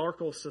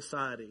patriarchal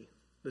society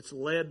that's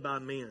led by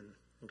men.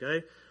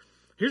 Okay?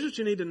 Here's what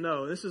you need to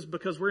know. This is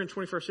because we're in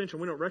 21st century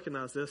and we don't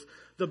recognize this.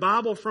 The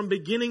Bible from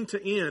beginning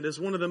to end is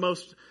one of the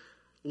most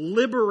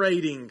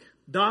liberating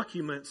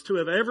documents to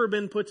have ever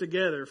been put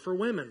together for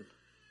women.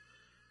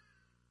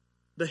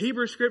 The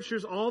Hebrew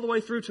Scriptures all the way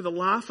through to the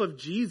life of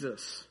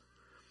Jesus.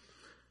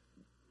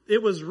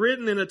 It was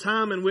written in a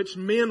time in which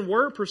men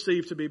were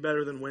perceived to be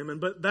better than women,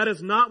 but that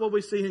is not what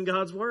we see in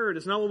God's Word.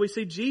 It's not what we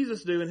see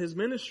Jesus do in His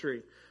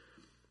ministry.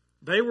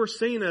 They were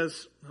seen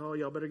as, oh,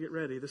 y'all better get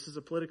ready. This is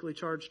a politically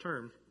charged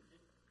term.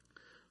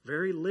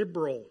 Very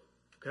liberal,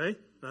 okay?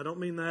 I don't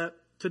mean that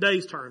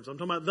today's terms. I'm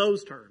talking about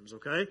those terms,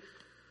 okay?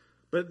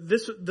 But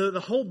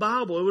the whole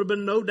Bible, it would have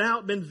been no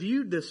doubt been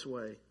viewed this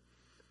way.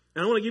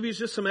 And I want to give you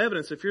just some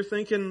evidence. If you're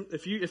thinking,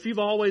 if you've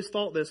always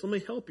thought this, let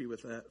me help you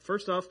with that.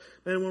 First off,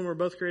 man and woman were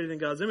both created in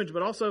God's image,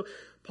 but also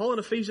Paul in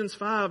Ephesians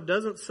 5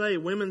 doesn't say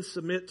women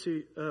submit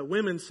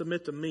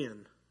to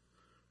men,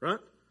 right?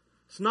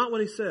 It's not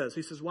what he says.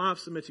 He says,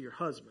 wives, submit to your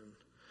husband.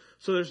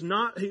 So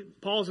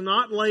Paul's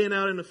not laying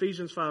out in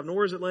Ephesians 5,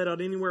 nor is it laid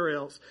out anywhere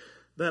else,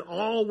 that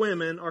all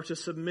women are to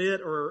submit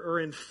or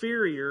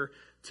inferior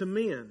to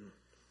men.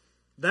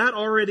 That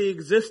already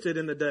existed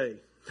in the day.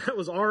 That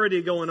was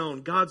already going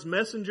on. God's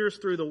messengers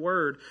through the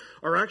Word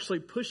are actually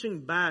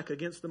pushing back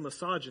against the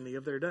misogyny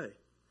of their day.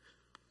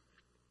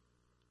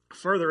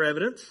 Further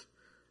evidence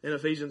in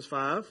Ephesians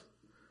 5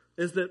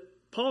 is that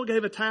Paul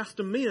gave a task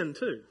to men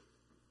too.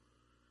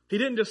 He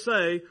didn't just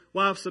say,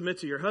 wives, submit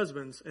to your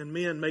husbands, and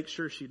men, make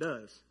sure she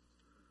does.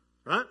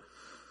 Right?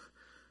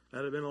 That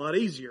would have been a lot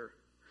easier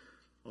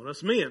on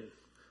us men.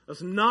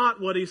 That's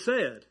not what he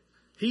said.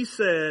 He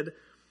said,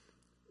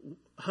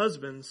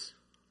 husbands,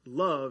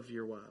 love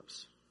your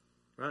wives.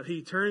 Right?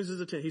 He turns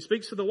his attention. He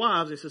speaks to the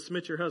wives. He says,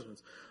 submit to your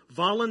husbands.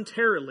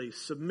 Voluntarily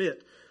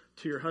submit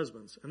to your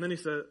husbands. And then he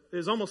said,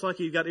 it's almost like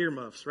he got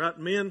earmuffs, right?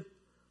 Men,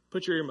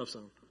 put your earmuffs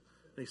on.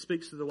 And he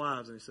speaks to the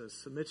wives and he says,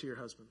 submit to your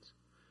husbands.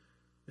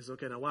 He says,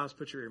 okay, now wives,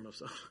 put your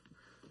earmuffs on.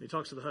 And he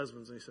talks to the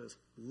husbands and he says,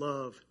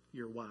 love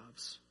your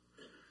wives.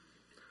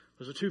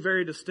 Those are two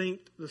very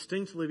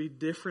distinctly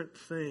different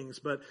things,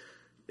 but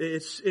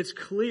it's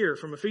clear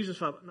from Ephesians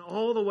 5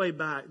 all the way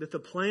back that the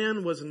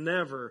plan was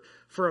never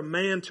for a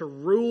man to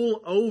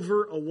rule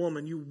over a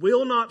woman. You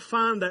will not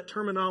find that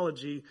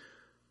terminology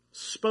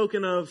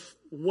spoken of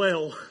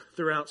well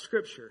throughout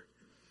Scripture.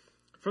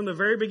 From the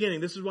very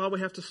beginning, this is why we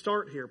have to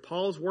start here.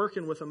 Paul's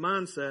working with a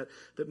mindset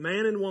that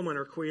man and woman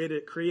are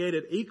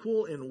created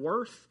equal in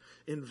worth,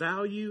 in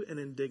value, and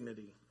in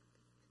dignity.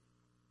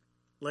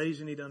 Ladies,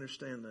 you need to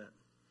understand that.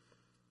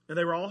 And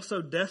they were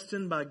also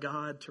destined by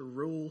God to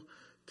rule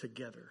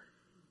together.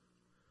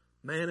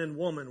 Man and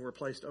woman were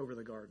placed over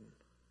the garden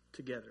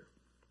together.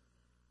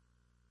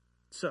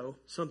 So,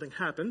 something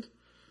happened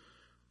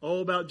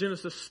all about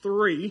Genesis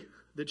 3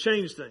 that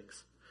changed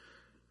things.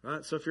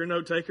 Right? So if you're a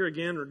note taker,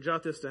 again,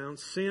 jot this down.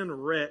 Sin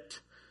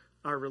wrecked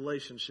our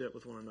relationship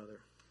with one another.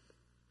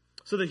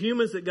 So the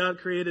humans that God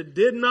created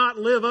did not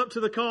live up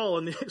to the call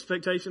and the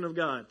expectation of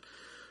God.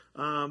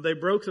 They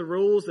broke the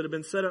rules that had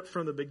been set up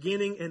from the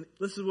beginning. And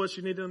this is what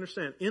you need to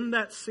understand. In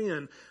that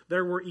sin,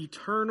 there were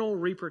eternal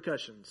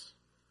repercussions.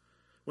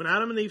 When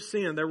Adam and Eve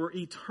sinned, there were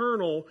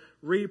eternal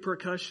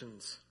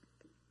repercussions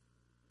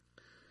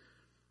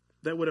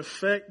that would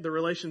affect their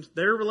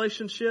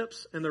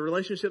relationships and the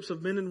relationships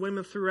of men and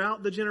women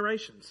throughout the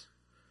generations.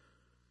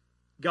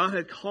 God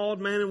had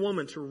called man and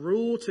woman to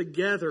rule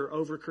together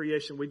over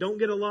creation. We don't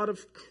get a lot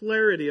of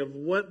clarity of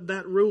what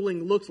that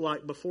ruling looked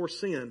like before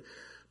sin,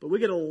 but we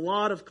get a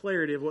lot of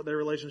clarity of what their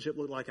relationship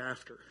looked like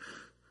after.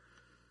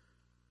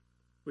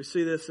 We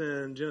see this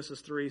in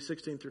Genesis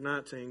 3:16 through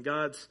 19.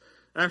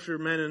 After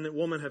man and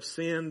woman have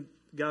sinned,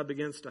 God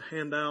begins to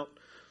hand out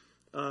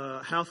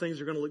how things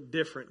are going to look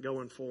different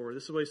going forward.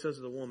 This is what he says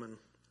to the woman.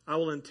 I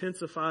will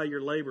intensify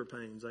your labor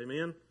pains.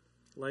 Amen,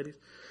 ladies?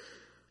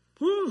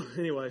 Whew.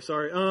 Anyway,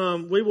 sorry.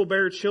 You will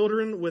bear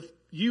children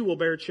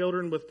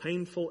with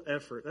painful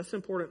effort. That's an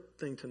important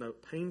thing to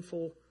note.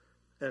 Painful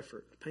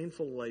effort,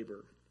 painful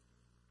labor.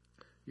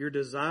 Your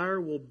desire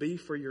will be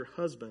for your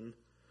husband,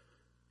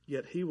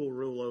 yet he will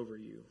rule over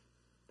you.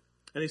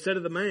 And he said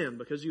to the man,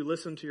 because you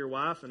listened to your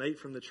wife and ate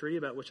from the tree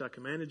about which I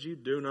commanded you,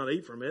 do not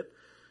eat from it.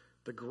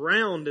 The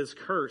ground is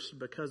cursed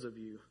because of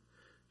you.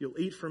 You'll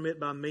eat from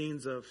it by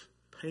means of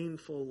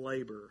painful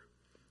labor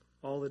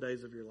all the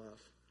days of your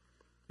life.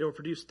 It will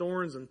produce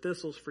thorns and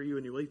thistles for you,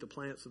 and you'll eat the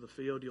plants of the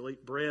field. You'll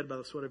eat bread by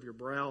the sweat of your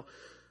brow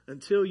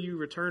until you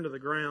return to the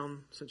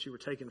ground, since you were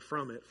taken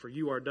from it. For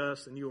you are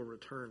dust, and you will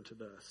return to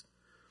dust.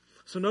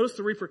 So notice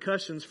the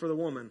repercussions for the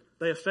woman.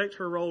 They affect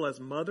her role as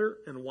mother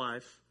and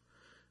wife,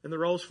 And the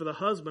roles for the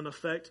husband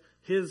affect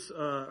his,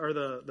 or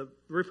the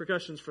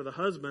repercussions for the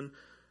husband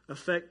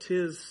affect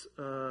his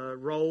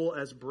role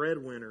as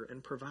breadwinner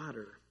and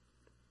provider.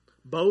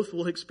 Both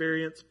will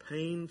experience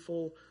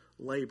painful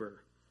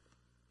labor,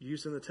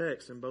 used in the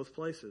text in both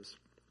places.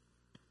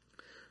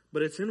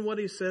 But it's in what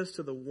he says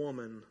to the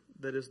woman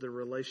that is the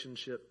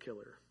relationship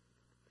killer.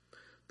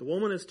 The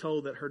woman is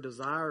told that her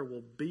desire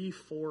will be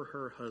for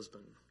her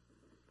husband.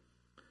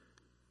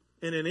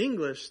 And in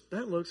English,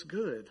 that looks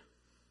good,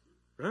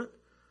 right?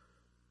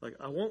 Like,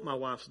 I want my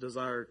wife's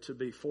desire to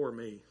be for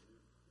me,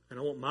 and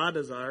I want my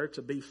desire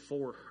to be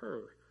for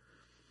her.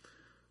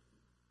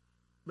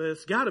 But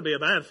it's got to be a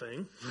bad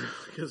thing,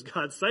 because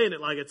God's saying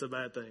it like it's a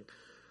bad thing.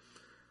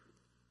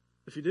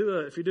 If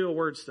you do a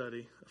word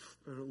study,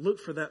 look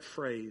for that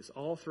phrase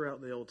all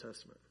throughout the Old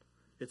Testament.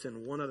 It's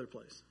in one other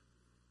place.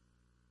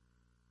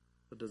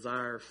 The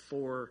desire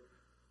for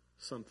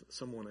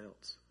someone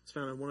else. It's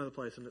found in one other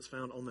place, and it's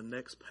found on the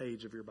next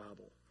page of your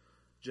Bible.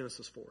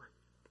 Genesis 4.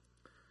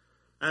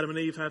 Adam and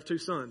Eve have two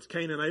sons,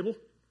 Cain and Abel.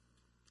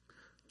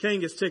 Cain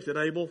gets ticked at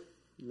Abel.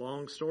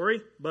 Long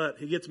story, but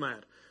he gets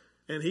mad.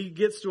 And he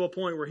gets to a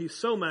point where he's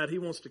so mad he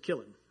wants to kill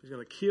him. He's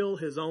going to kill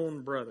his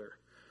own brother.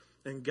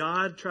 And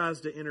God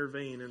tries to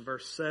intervene in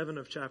verse 7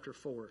 of chapter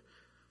 4.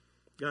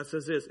 God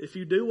says this, if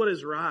you do what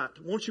is right,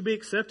 won't you be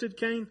accepted,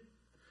 Cain?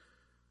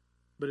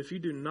 But if you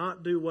do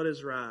not do what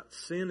is right,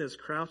 sin is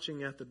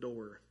crouching at the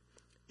door.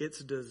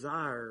 Its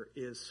desire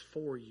is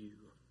for you,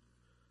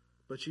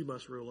 but you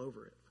must rule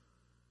over it.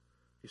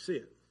 You see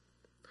it.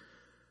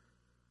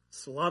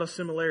 It's a lot of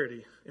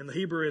similarity. In the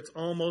Hebrew, it's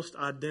almost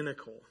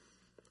identical.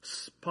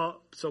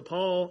 So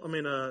Paul,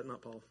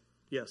 not Paul.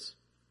 Yes.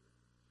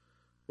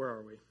 Where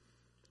are we?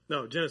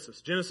 No,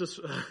 Genesis.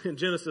 In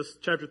Genesis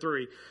chapter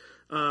 3,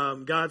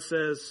 God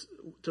says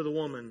to the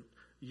woman,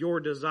 your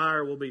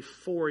desire will be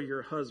for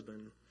your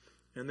husband.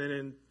 And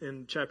then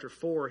in chapter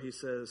 4, he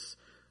says,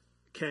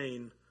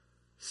 Cain,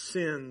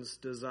 sin's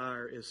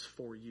desire is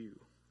for you.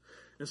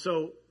 And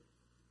so,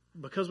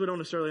 because we don't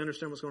necessarily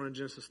understand what's going on in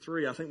Genesis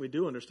 3, I think we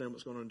do understand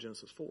what's going on in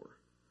Genesis 4.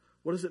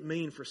 What does it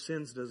mean for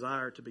sin's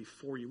desire to be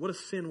for you? What does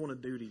sin want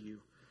to do to you?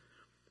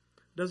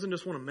 It doesn't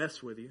just want to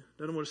mess with you.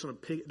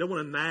 It don't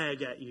want to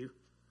nag at you,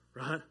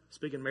 right?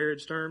 Speaking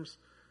marriage terms.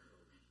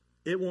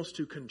 It wants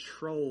to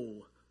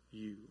control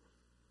you.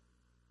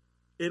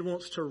 It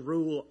wants to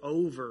rule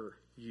over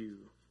you.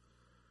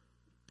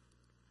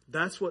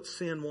 That's what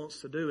sin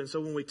wants to do. And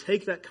so when we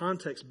take that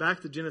context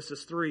back to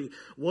Genesis 3,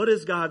 what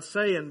is God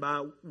saying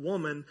by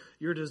woman,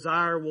 your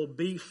desire will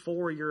be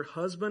for your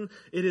husband?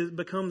 It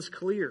becomes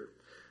clear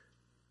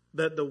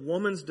that the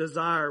woman's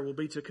desire will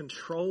be to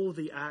control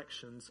the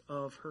actions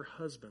of her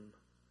husband.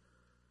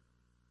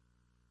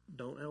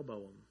 Don't elbow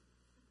him.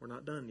 We're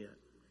not done yet.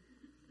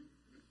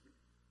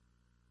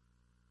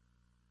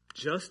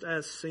 Just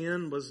as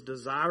sin was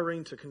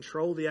desiring to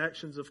control the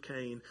actions of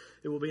Cain,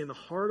 it will be in the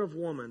heart of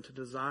woman to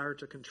desire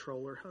to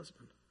control her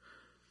husband.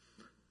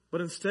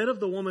 But instead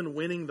of the woman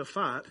winning the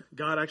fight,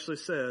 God actually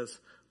says,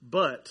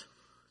 but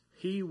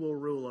he will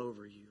rule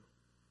over you.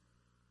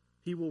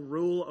 He will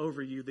rule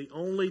over you. The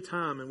only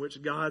time in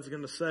which God's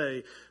going to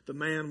say the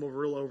man will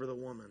rule over the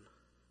woman.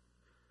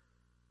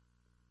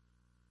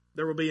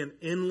 There will be an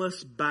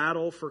endless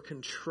battle for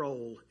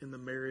control in the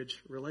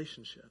marriage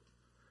relationship.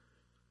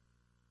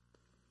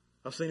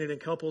 I've seen it in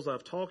couples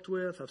I've talked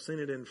with. I've seen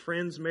it in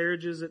friends'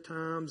 marriages at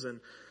times. And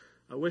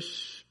I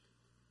wish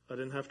I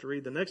didn't have to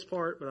read the next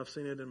part, but I've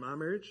seen it in my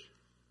marriage,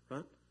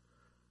 right?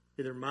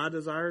 Either my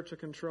desire to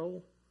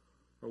control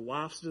or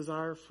wife's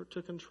desire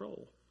to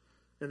control.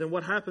 And then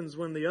what happens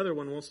when the other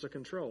one wants to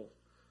control?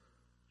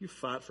 You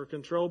fight for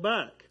control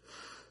back.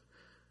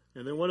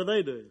 And then what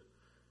do?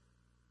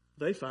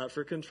 They fight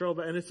for control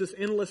back. And it's this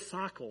endless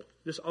cycle,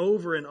 just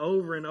over and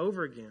over and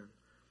over again.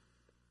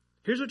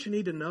 Here's what you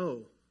need to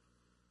know.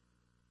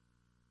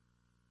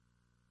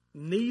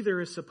 Neither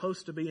is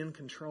supposed to be in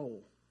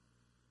control.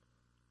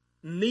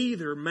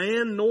 Neither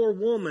man nor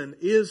woman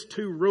is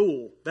to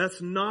rule.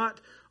 That's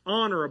not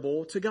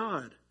honorable to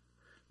God.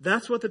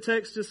 That's what the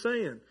text is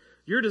saying.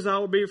 Your desire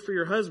will be for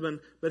your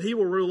husband, but he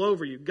will rule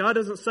over you. God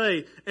doesn't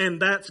say,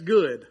 and that's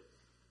good.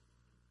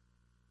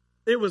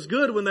 It was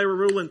good when they were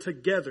ruling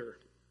together.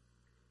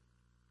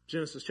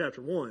 Genesis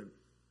chapter 1. It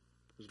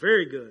was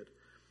very good.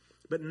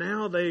 But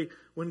now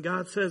when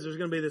God says there's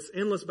going to be this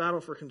endless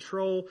battle for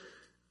control,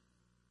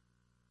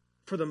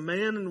 for the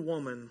man and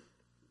woman,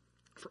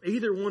 for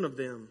either one of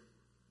them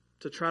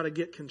to try to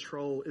get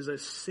control is a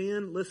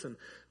sin, listen,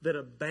 that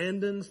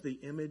abandons the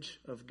image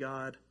of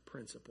God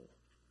principle.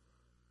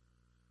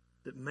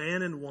 That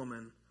man and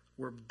woman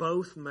were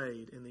both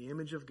made in the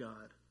image of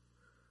God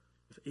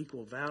with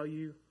equal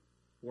value,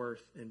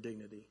 worth, and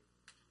dignity.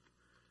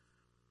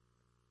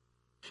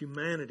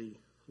 Humanity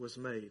was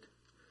made,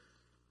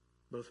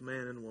 both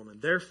man and woman.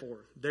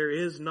 Therefore, there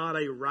is not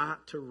a right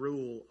to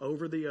rule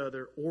over the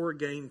other or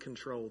gain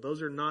control.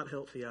 Those are not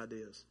healthy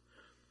ideas.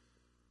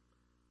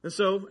 And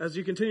so, as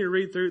you continue to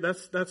read through,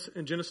 that's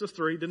in Genesis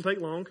 3. Didn't take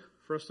long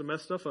for us to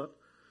mess stuff up.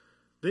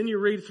 Then you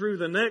read through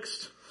the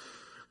next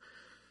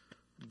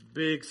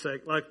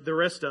like the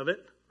rest of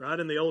it, right,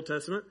 in the Old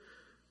Testament.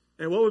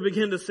 And what we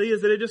begin to see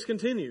is that it just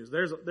continues.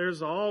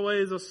 There's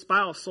always a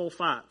spousal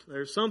fight.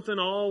 There's something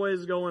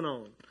always going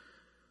on.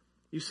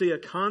 You see a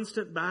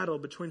constant battle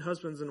between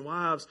husbands and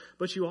wives,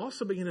 but you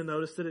also begin to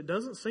notice that it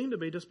doesn't seem to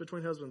be just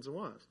between husbands and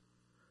wives.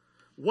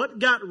 What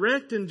got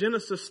wrecked in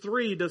Genesis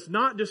 3 does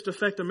not just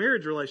affect a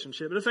marriage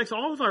relationship. It affects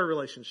all of our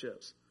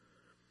relationships.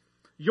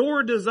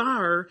 Your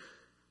desire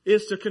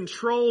is to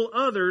control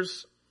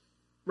others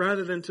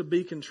rather than to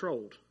be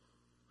controlled.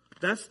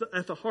 That's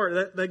at the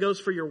heart. That goes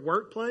for your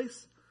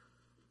workplace,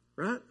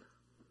 right?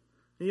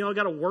 And y'all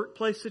got a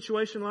workplace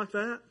situation like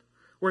that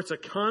where it's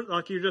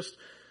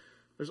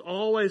there's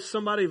always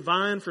somebody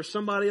vying for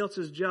somebody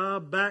else's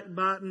job,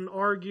 backbiting,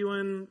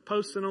 arguing,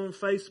 posting on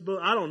Facebook.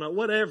 I don't know,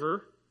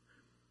 whatever.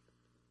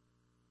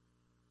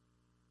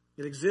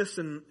 It exists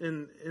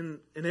in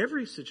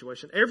every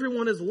situation.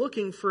 Everyone is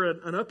looking for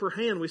an upper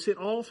hand. We see it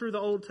all through the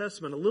Old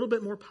Testament, a little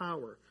bit more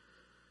power.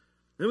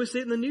 Then we see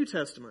it in the New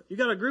Testament. You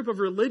got a group of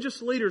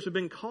religious leaders who've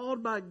been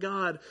called by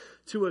God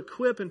to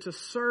equip and to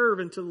serve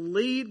and to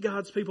lead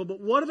God's people. But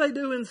what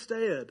do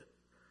instead?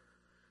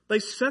 They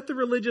set the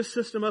religious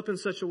system up in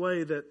such a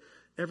way that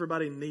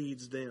everybody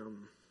needs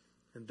them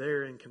and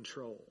they're in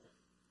control.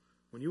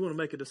 When you want to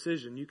make a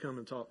decision, you come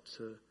and talk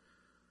to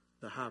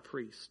the high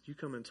priest. You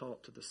come and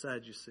talk to the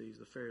Sadducees,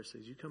 the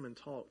Pharisees. You come and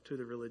talk to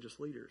the religious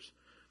leaders.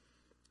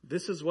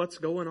 This is what's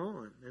going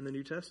on in the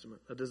New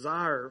Testament. A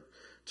desire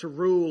to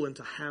rule and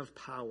to have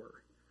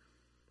power.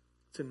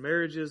 It's in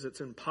marriages, it's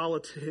in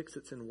politics,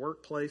 it's in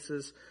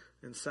workplaces,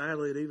 and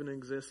sadly it even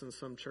exists in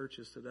some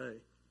churches today.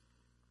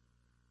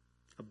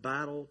 A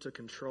battle to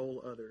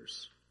control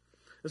others.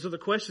 And so the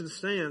question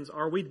stands,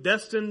 are we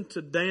destined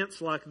to dance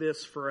like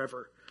this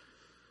forever?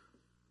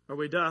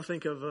 I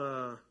think of,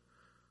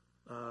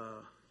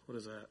 what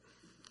is that?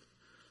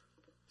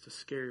 It's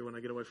scary when I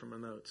get away from my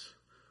notes.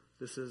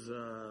 This is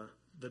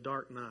The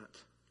Dark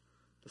Knight,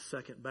 the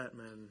second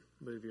Batman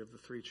movie of the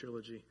 3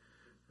 trilogy,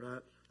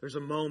 right? There's a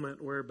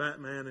moment where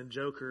Batman and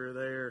Joker are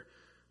there,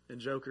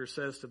 and Joker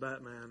says to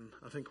Batman,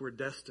 I think we're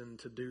destined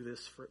to do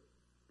this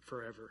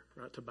forever,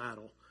 right? To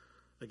battle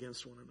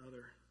against one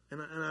another.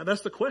 And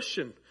that's the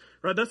question,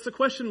 right? That's the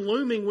question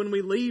looming when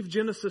we leave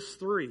Genesis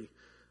 3.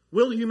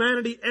 Will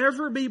humanity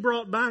ever be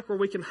brought back where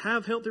we can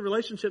have healthy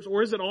relationships,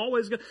 or is it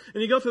always going?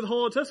 And you go through the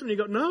whole Old Testament and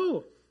you go,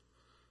 no.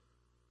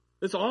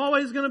 It's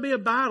always going to be a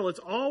battle. It's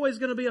always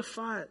going to be a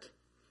fight.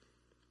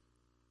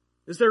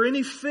 Is there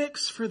any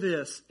fix for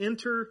this?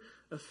 Enter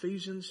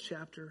Ephesians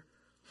chapter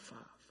 5.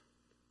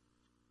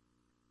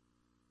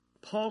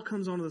 Paul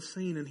comes onto the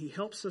scene and he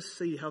helps us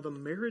see how the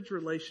marriage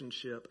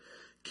relationship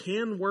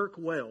can work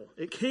well.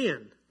 It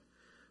can.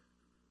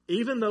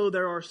 Even though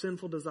there are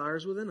sinful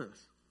desires within us.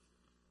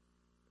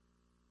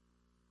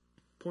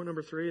 Point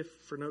number 3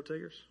 for note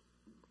takers.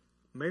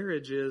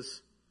 Marriage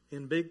is,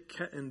 in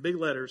big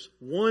letters,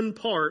 one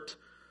part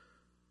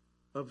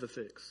of the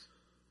fix.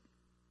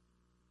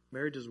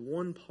 Marriage is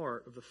one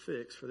part of the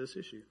fix for this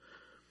issue.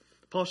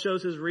 Paul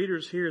shows his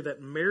readers here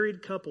that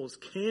married couples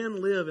can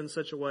live in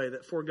such a way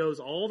that forgoes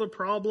all the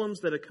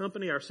problems that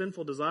accompany our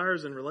sinful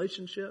desires in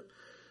relationship.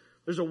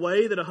 There's a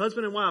way that a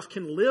husband and wife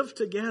can live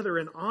together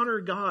and honor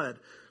God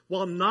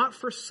while not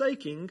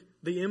forsaking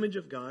the image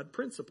of God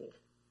principle.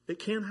 It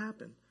can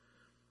happen.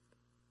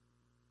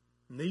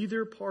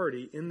 Neither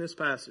party in this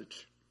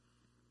passage,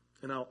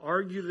 and I'll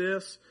argue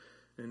this,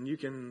 and you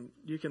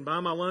can buy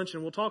my lunch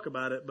and we'll talk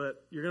about it,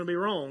 but you're going to be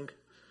wrong.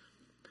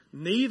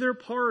 Neither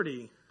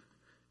party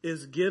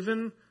is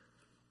given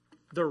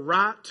the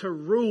right to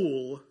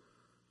rule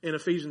in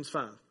Ephesians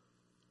 5.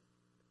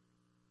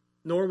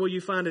 Nor will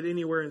you find it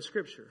anywhere in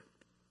Scripture.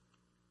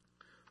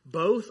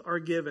 Both are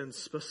given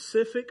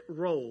specific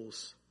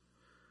roles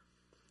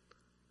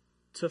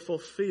to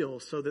fulfill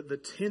so that the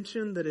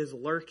tension that is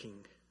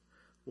lurking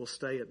will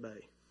stay at bay.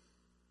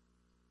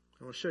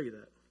 I want to show you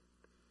that.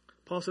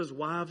 Paul says,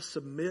 wives,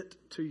 submit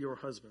to your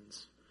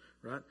husbands.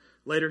 Right?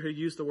 Later he'll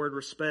use the word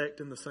respect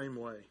in the same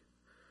way.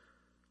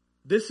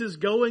 This is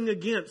going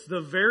against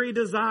the very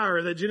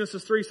desire that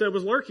Genesis 3 said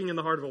was lurking in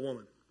the heart of a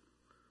woman.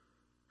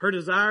 Her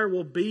desire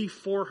will be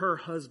for her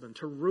husband,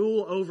 to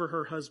rule over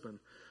her husband.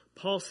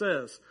 Paul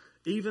says,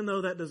 even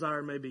though that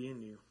desire may be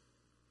in you,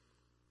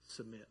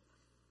 submit.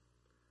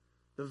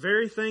 The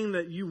very thing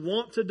that you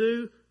want to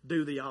do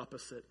the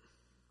opposite.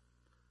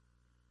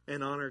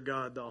 And honor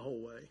God the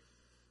whole way.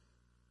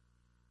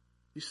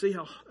 You see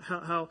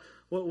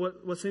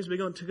what seems to be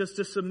going? Because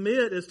to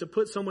submit is to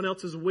put someone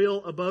else's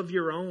will above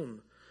your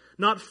own.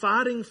 Not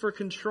fighting for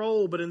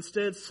control, but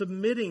instead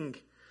submitting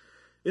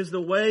is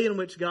the way in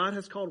which God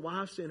has called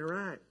wives to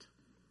interact.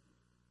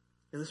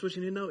 And this is what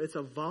you need to know. It's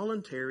a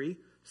voluntary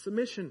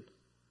submission.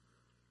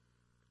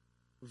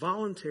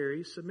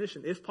 Voluntary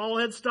submission. If Paul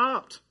had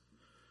stopped,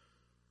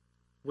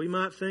 we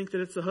might think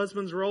that it's the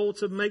husband's role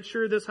to make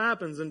sure this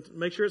happens and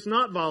make sure it's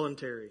not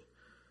voluntary.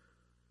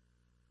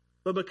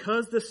 But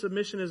because this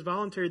submission is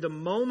voluntary, the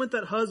moment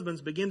that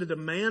husbands begin to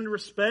demand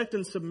respect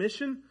and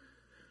submission,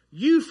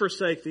 you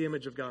forsake the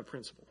image of God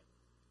principle.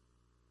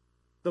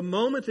 The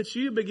moment that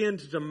you begin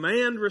to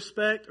demand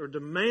respect or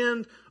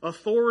demand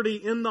authority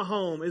in the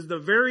home is the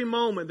very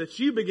moment that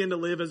you begin to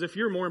live as if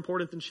you're more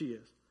important than she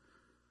is.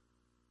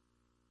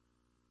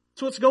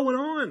 That's what's going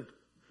on.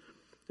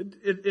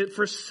 It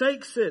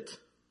forsakes it.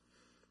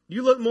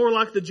 You look more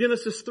like the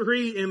Genesis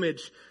 3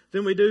 image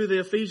than we do the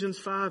Ephesians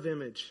 5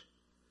 image.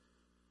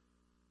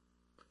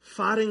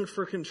 Fighting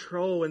for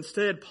control.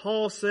 Instead,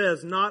 Paul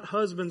says, not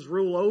husbands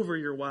rule over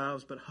your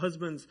wives, but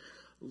husbands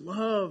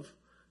love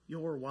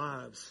your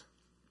wives.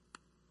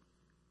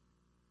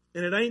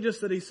 And it ain't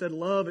just that he said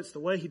love, it's the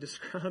way he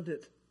described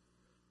it.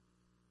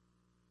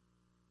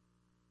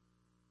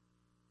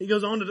 He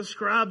goes on to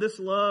describe this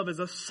love as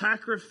a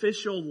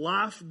sacrificial,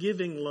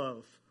 life-giving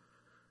love.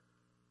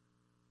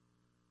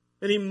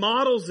 And he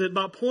models it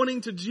by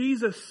pointing to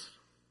Jesus.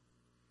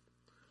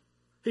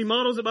 He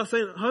models it by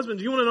saying, husband,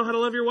 do you want to know how to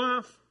love your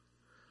wife?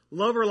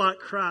 Love her like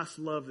Christ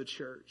loved the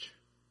church.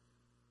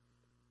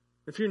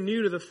 If you're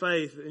new to the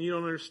faith and you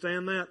don't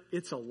understand that,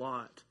 it's a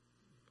lot.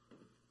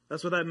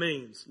 That's what that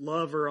means.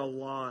 Love her a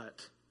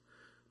lot.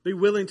 Be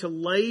willing to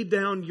lay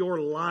down your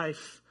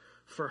life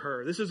for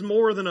her. This is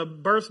more than a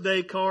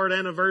birthday card,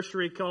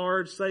 anniversary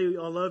card, say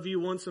I love you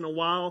once in a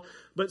while,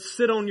 but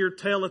sit on your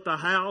tail at the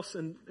house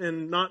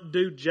and not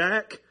do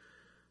jack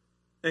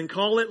and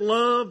call it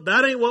love.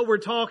 That ain't what we're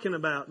talking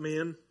about,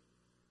 men.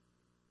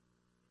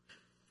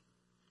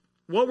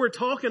 What we're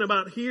talking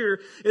about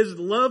here is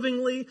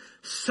lovingly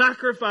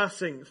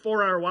sacrificing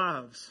for our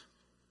wives.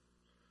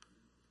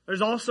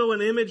 There's also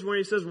an image where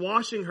he says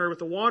washing her with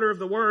the water of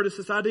the word. It's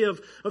this idea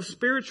of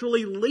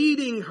spiritually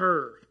leading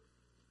her.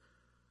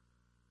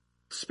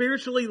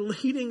 Spiritually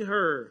leading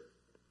her.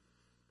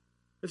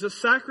 It's a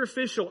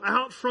sacrificial,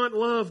 out front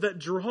love that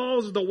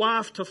draws the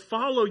wife to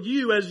follow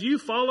you as you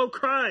follow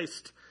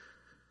Christ.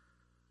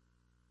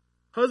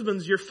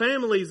 Husbands, your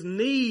families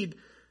need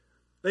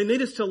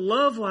us to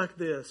love like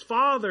this.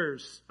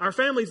 Fathers, our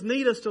families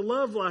need us to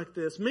love like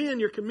this. Men,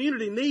 your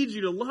community needs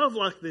you to love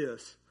like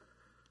this.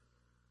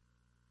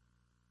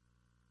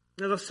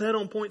 As I said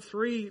on point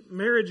 3,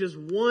 marriage is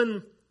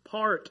one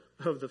part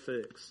of the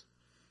fix.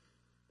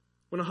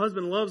 When a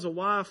husband loves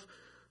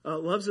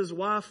his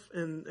wife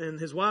and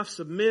his wife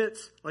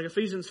submits, like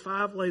Ephesians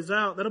 5 lays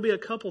out, that'll be a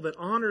couple that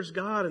honors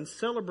God and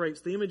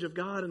celebrates the image of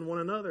God in one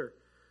another.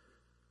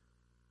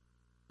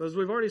 But as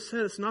we've already said,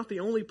 it's not the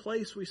only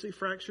place we see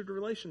fractured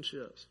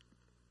relationships.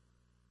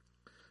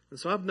 And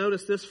so I've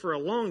noticed this for a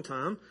long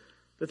time,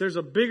 that there's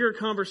a bigger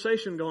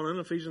conversation going on in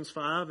Ephesians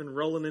 5 and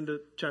rolling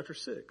into chapter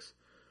 6.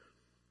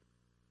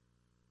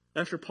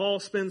 After Paul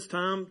spends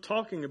time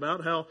talking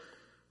about how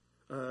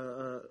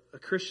a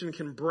Christian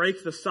can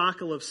break the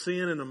cycle of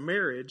sin in a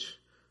marriage,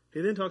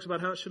 he then talks about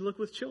how it should look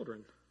with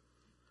children.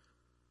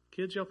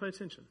 Kids, y'all pay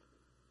attention.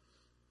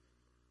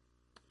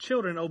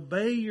 Children,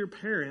 obey your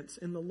parents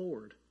in the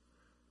Lord,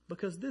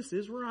 because this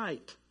is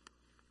right.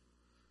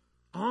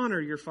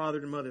 Honor your father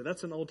and mother.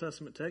 That's an Old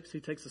Testament text. He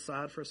takes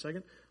aside for a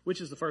second,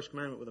 which is the first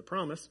commandment with a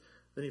promise.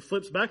 Then he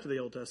flips back to the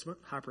Old Testament,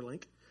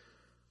 hyperlink,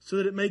 so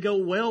that it may go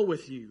well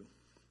with you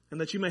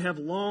and that you may have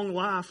long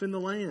life in the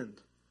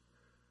land.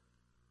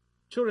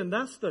 Children,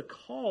 that's the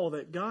call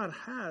that God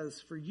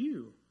has for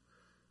you.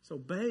 So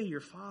obey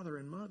your father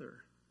and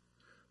mother.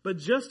 But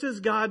just as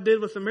God did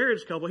with the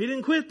marriage couple, he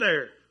didn't quit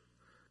there.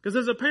 Because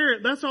as a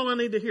parent, that's all I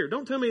need to hear.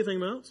 Don't tell me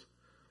anything else.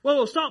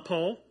 Well, stop,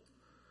 Paul.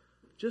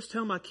 Just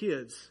tell my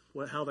kids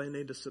how they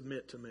need to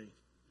submit to me.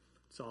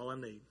 That's all I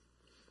need.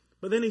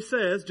 But then he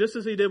says, just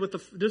as he did with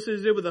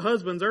the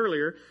husbands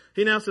earlier,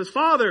 he now says,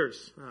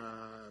 fathers,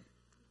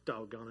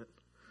 doggone it.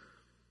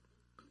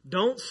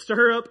 Don't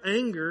stir up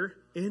anger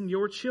in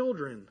your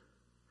children,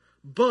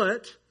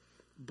 but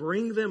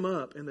bring them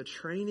up in the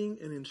training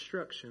and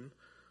instruction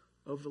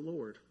of the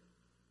Lord.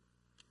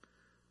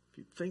 If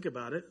you think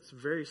about it,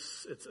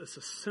 it's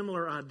a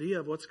similar idea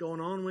of what's going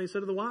on when he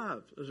said to the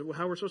wives,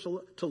 how we're supposed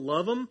to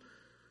love them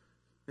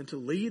and to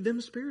lead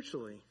them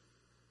spiritually.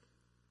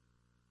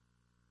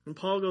 And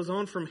Paul goes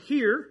on from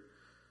here,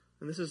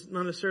 and this is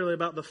not necessarily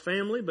about the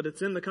family, but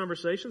it's in the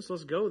conversation, so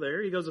let's go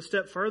there. He goes a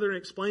step further and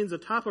explains the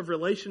type of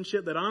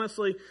relationship that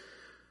honestly,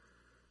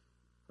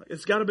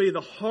 it's got to be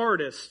the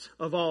hardest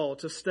of all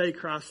to stay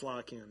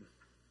Christ-like in.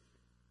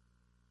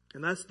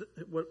 And that's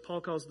what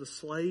Paul calls the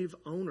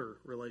slave-owner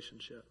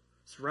relationship.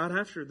 It's right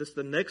after this,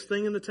 the next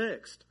thing in the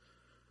text.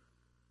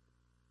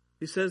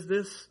 He says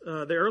this,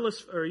 you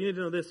need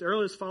to know this, the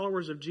earliest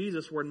followers of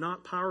Jesus were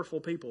not powerful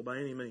people by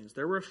any means.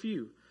 There were a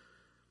few.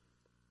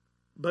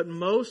 But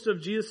most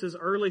of Jesus'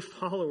 early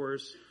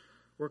followers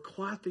were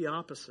quite the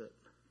opposite.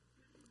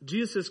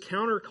 Jesus'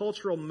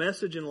 countercultural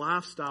message and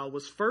lifestyle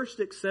was first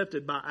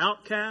accepted by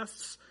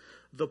outcasts,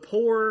 the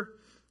poor,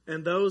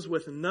 and those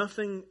with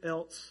nothing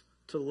else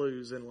to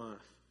lose in life.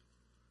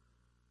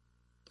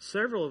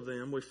 Several of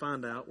them, we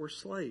find out, were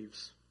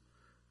slaves.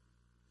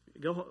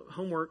 Go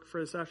homework for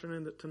this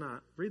afternoon tonight.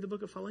 Read the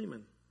book of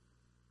Philemon.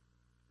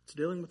 It's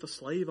dealing with the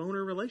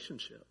slave-owner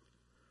relationship.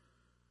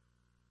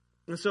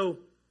 And so,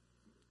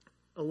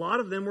 a lot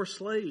of them were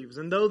slaves.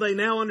 And though they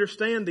now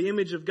understand the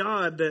image of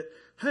God that,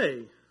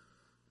 hey,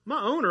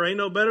 My owner ain't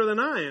no better than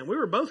I am. We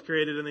were both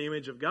created in the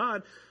image of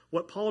God.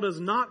 What Paul does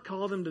not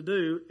call them to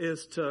do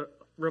is to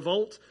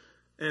revolt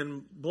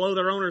and blow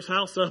their owner's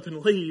house up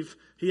and leave.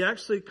 He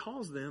actually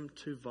calls them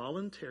to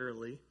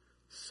voluntarily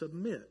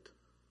submit.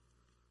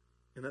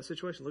 In that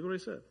situation, look what he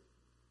said.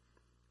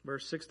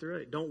 Verse 6 through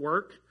 8. Don't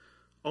work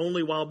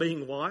only while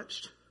being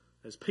watched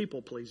as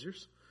people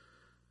pleasers,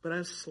 but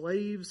as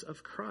slaves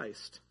of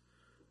Christ.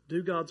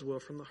 Do God's will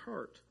from the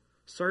heart.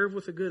 Serve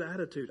with a good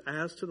attitude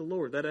as to the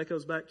Lord. That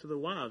echoes back to the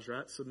wives,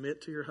 right?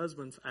 Submit to your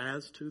husbands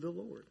as to the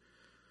Lord.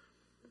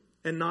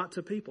 And not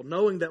to people,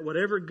 knowing that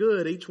whatever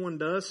good each one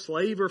does,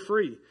 slave or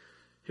free,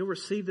 he'll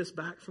receive this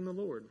back from the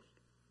Lord.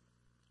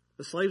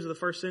 The slaves of the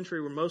first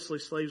century were mostly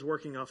slaves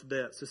working off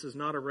debts. This is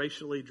not a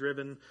racially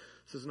driven,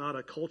 this is not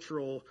a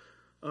cultural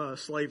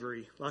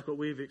slavery like what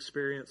we've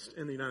experienced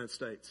in the United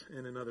States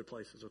and in other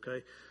places,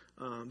 okay?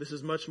 This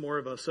is much more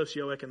of a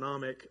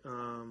socioeconomic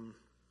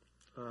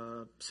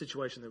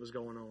situation that was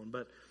going on.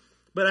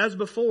 But as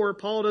before,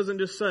 Paul doesn't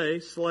just say,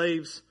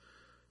 slaves,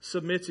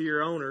 submit to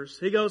your owners.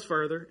 He goes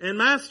further. And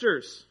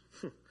masters,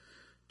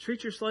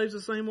 treat your slaves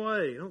the same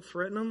way. Don't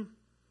threaten them,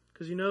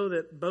 because you know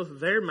that both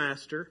their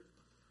master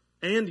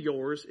and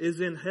yours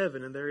is in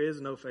heaven, and there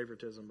is no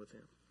favoritism with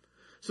him.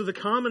 So the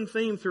common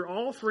theme through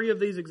all three of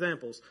these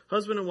examples,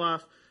 husband and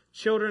wife,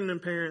 children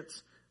and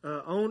parents,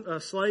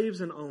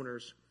 slaves and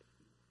owners,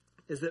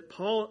 is that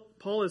Paul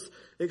is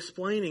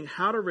explaining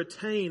how to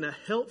retain a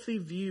healthy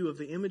view of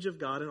the image of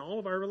God in all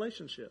of our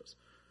relationships.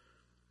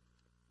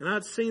 And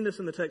I'd seen this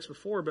in the text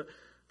before, but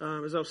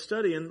as I was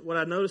studying, what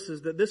I noticed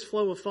is that this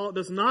flow of thought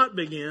does not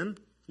begin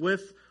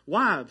with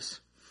wives.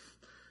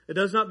 It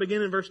does not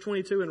begin in verse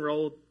 22 and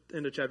roll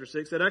into chapter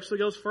 6. It actually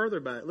goes further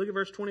back. Look at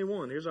verse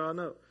 21. Here's how I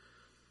know.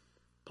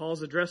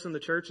 Paul's addressing the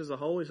church as a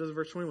whole. He says in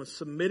verse 21,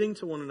 submitting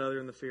to one another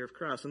in the fear of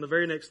Christ. And the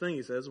very next thing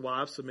he says,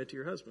 wives, submit to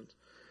your husbands.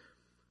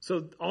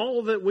 So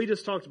all that we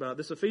just talked about,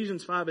 this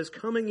Ephesians 5, is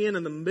coming in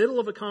the middle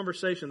of a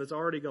conversation that's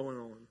already going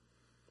on.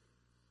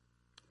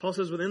 Paul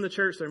says within the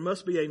church there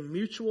must be a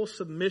mutual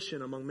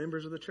submission among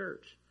members of the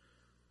church.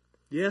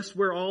 Yes,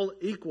 we're all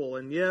equal,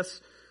 and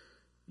yes,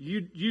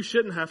 you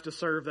shouldn't have to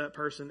serve that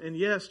person. And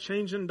yes,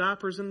 changing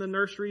diapers in the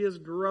nursery is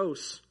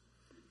gross.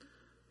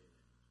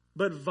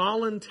 But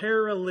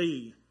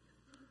voluntarily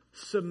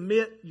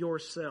submit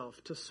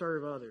yourself to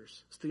serve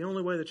others. It's the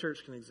only way the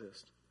church can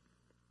exist.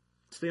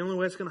 It's the only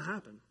way it's going to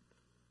happen.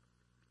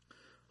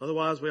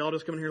 Otherwise, we all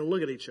just come in here and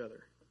look at each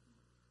other.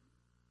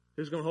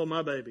 Who's going to hold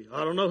my baby?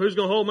 I don't know. Who's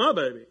going to hold my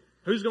baby?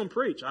 Who's going to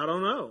preach? I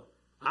don't know.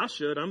 I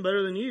should. I'm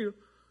better than you.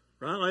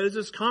 Right? Like, it's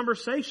this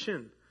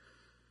conversation.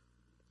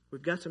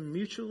 We've got to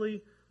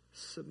mutually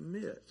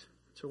submit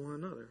to one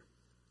another.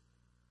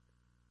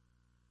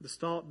 This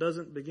thought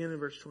doesn't begin in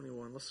verse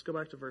 21. Let's go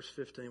back to verse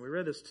 15. We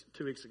read this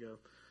 2 weeks ago.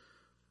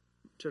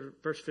 To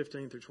verse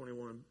 15 through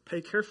 21.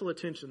 Pay careful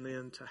attention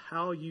then to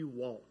how you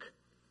walk.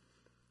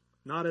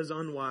 Not as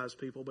unwise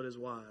people, but as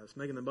wise,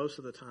 making the most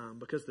of the time,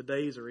 because the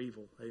days are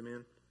evil.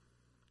 Amen.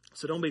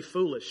 So don't be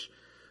foolish,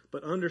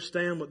 but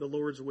understand what the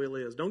Lord's will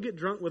is. Don't get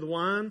drunk with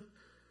wine,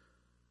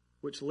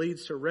 which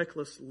leads to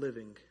reckless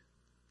living,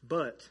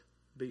 but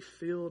be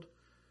filled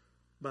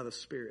by the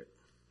Spirit.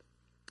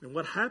 And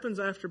what happens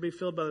after be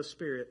filled by the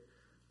Spirit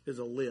is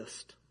a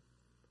list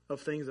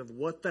of things of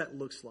what that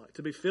looks like.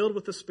 To be filled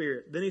with the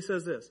Spirit. Then he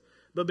says this,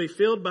 but be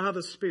filled by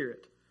the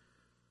Spirit.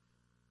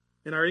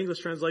 In our English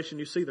translation,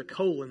 you see the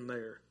colon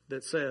there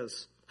that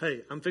says,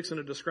 hey, I'm fixing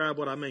to describe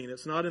what I mean.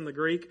 It's not in the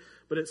Greek,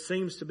 but it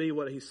seems to be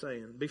what he's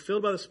saying. Be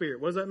filled by the Spirit.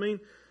 What does that mean?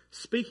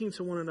 Speaking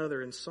to one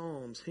another in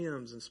psalms,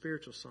 hymns, and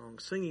spiritual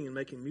songs. Singing and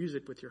making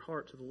music with your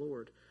heart to the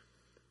Lord.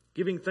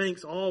 Giving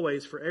thanks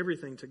always for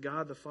everything to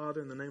God the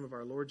Father in the name of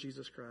our Lord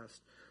Jesus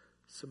Christ.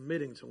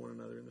 Submitting to one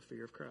another in the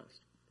fear of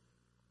Christ.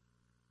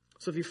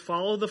 So if you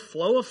follow the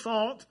flow of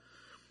thought,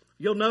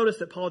 you'll notice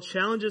that Paul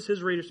challenges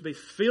his readers to be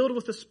filled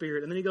with the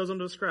Spirit, and then he goes on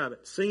to describe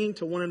it. Singing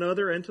to one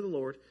another and to the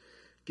Lord,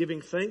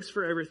 giving thanks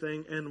for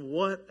everything, and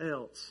what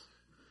else?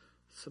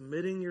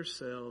 Submitting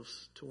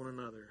yourselves to one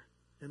another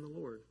in the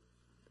Lord.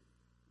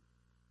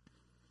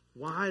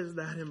 Why is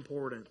that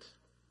important?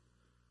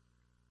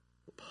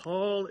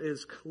 Paul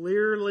is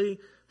clearly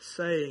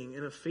saying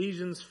in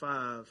Ephesians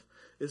 5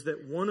 is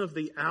that one of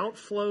the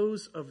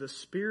outflows of the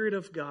Spirit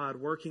of God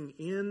working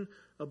in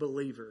a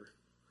believer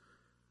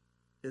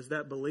is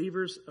that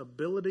believer's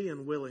ability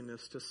and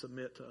willingness to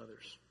submit to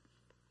others.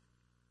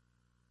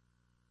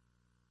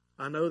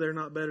 I know they're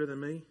not better than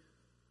me.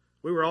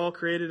 We were all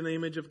created in the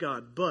image of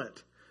God,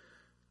 but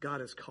God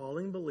is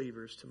calling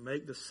believers to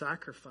make the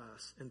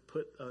sacrifice and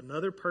put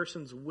another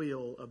person's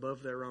will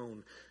above their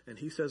own. And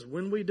he says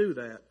when we do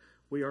that,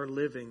 we are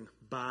living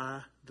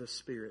by the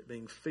Spirit,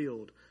 being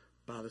filled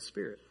by the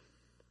Spirit.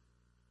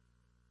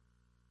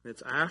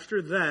 It's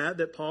after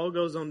that Paul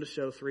goes on to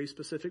show 3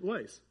 specific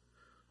ways.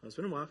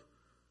 Husband and wife,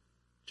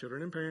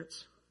 children and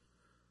parents,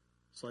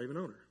 slave and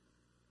owner.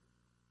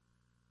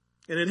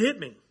 And it hit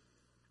me.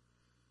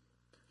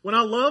 When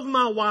I love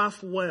my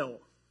wife well,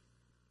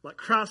 like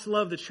Christ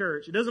loved the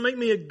church, it doesn't make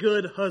me a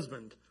good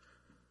husband.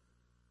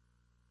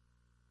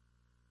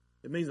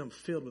 It means I'm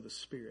filled with the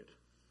Spirit.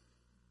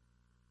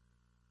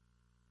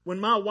 When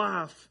my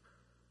wife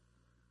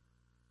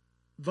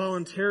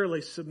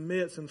voluntarily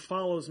submits and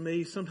follows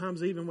me,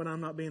 sometimes even when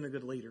I'm not being a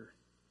good leader,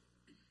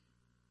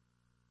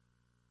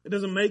 it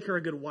doesn't make her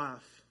a good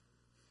wife.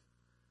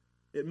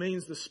 It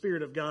means the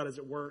Spirit of God is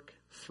at work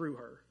through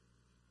her.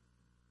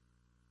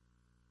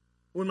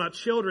 When my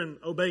children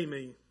obey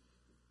me,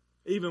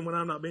 even when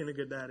I'm not being a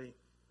good daddy,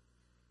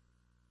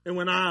 and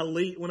when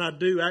I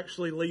do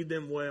actually lead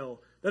them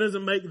well, that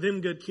doesn't make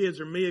them good kids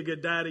or me a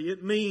good daddy.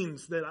 It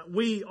means that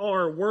we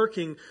are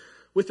working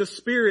with the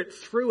Spirit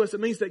through us. It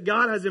means that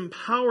God has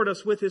empowered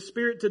us with His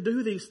Spirit to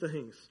do these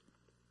things.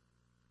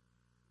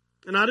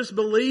 And I just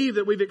believe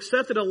that we've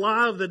accepted a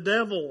lie of the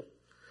devil,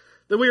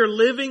 that we are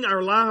living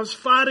our lives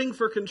fighting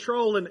for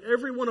control in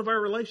every one of our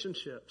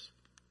relationships.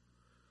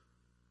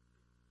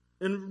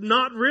 And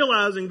not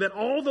realizing that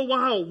all the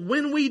while,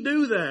 when we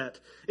do that,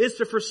 it's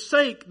to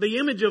forsake the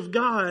image of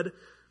God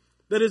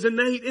that is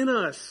innate in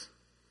us.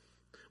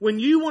 When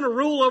you want to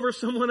rule over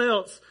someone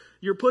else,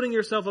 you're putting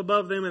yourself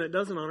above them, and it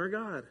doesn't honor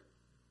God.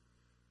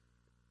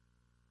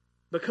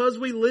 Because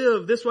we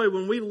live this way,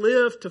 when we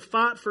live to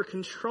fight for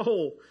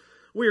control,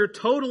 we are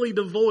totally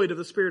devoid of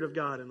the Spirit of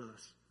God in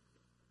us.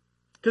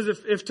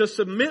 Because if to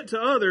submit to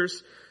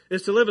others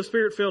is to live a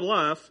Spirit-filled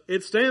life,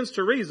 it stands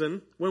to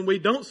reason when we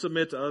don't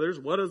submit to others,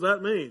 what does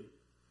that mean?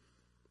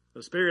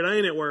 The Spirit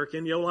ain't at work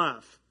in your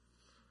life.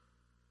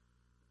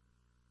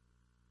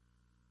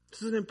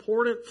 This is an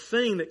important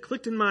thing that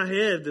clicked in my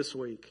head this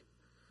week.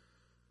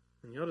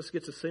 And y'all just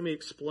get to see me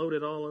explode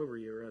it all over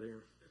you right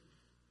here.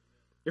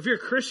 If you're a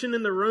Christian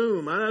in the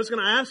room, I was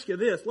going to ask you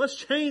this. Let's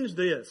change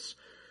this.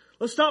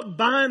 Let's stop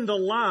buying the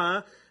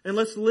lie and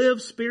let's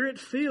live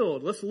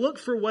Spirit-filled. Let's look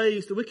for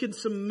ways that we can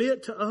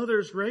submit to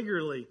others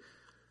regularly.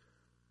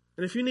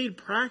 And if you need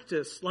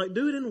practice,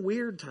 do it in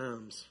weird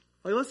times.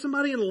 Let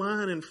somebody in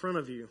line in front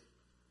of you.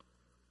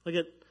 Like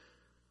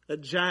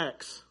at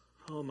Jack's.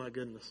 Oh my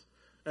goodness.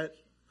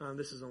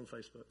 This is on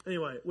Facebook.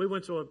 Anyway, we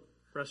went to a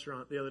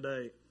restaurant the other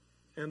day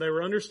and they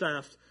were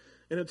understaffed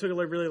and it took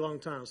a really long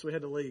time, so we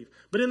had to leave.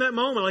 But in that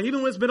moment,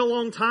 even when it's been a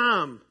long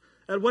time,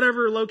 at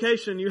whatever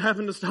location you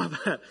happen to stop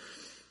at,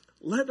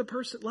 let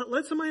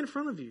somebody in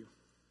front of you.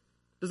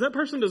 Does that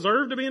person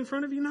deserve to be in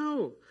front of you?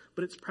 No.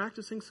 But it's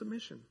practicing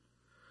submission.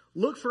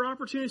 Look for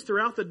opportunities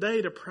throughout the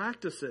day to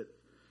practice it.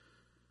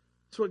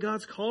 That's what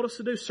God's called us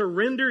to do.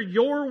 Surrender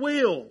your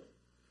will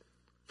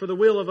for the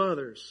will of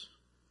others.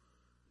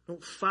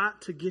 Don't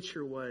fight to get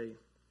your way.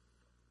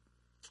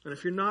 And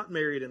if you're not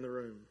married in the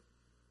room,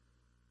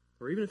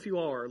 or even if you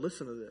are,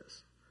 listen to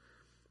this.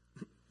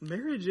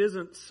 Marriage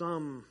isn't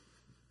some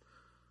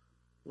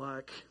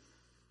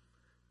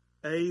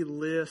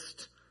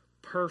A-list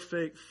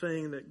perfect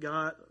thing that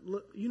God...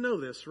 Look, you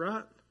know this,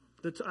 right?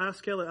 I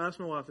asked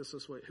my wife this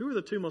week. Who are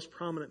the two most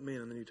prominent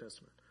men in the New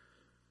Testament?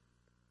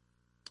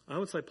 I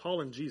would say Paul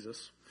and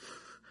Jesus.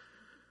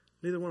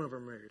 Neither one of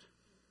them are married.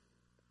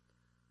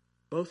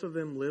 Both of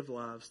them lived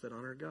lives that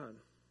honor God.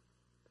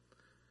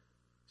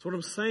 So what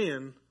I'm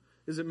saying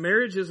is that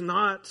marriage is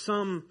not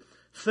some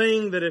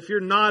thing that if you're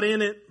not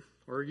in it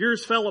or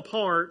yours fell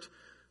apart,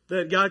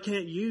 that God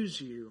can't use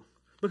you.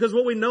 Because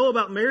what we know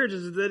about marriage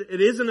is that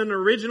it isn't an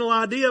original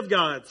idea of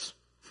God's.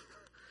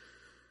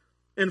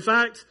 In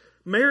fact,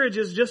 marriage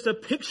is just a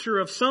picture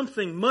of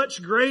something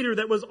much greater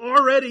that was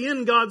already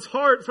in God's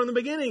heart from the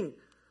beginning.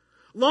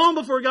 Long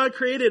before God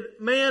created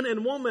man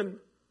and woman,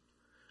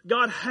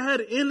 God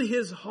had in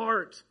His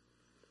heart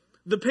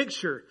the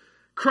picture,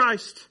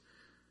 Christ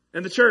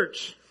and the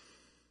church.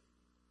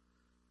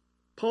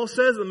 Paul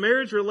says the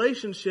marriage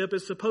relationship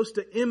is supposed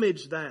to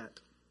image that.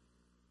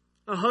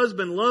 A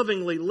husband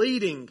lovingly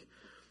leading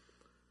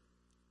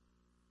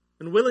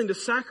and willing to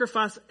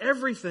sacrifice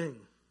everything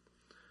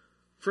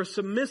for a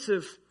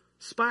submissive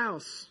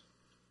spouse.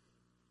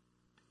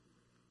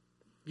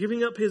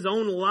 Giving up his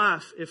own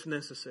life if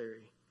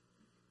necessary.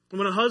 And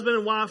when a husband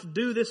and wife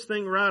do this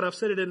thing right, I've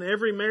said it in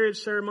every marriage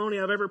ceremony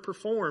I've ever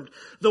performed,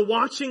 the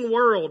watching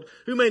world,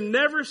 who may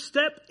never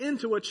step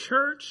into a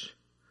church,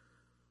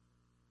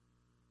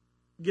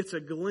 gets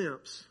a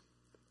glimpse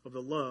of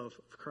the love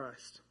of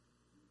Christ.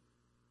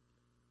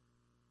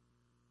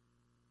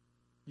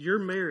 Your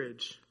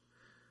marriage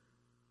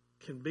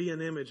can be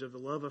an image of the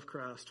love of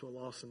Christ to a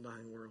lost and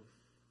dying world.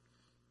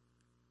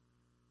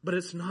 But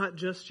it's not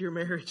just your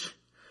marriage.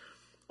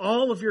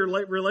 All of your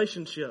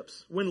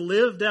relationships, when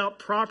lived out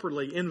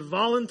properly in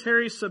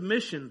voluntary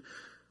submission,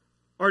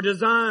 are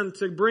designed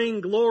to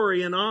bring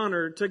glory and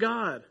honor to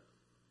God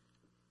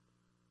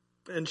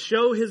and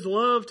show His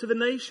love to the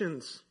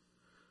nations.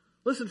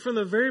 Listen, from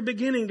the very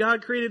beginning,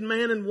 God created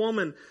man and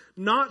woman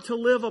not to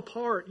live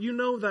apart. You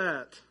know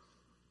that.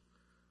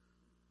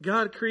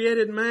 God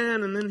created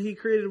man and then He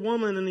created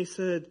woman and He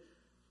said,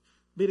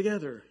 be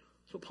together.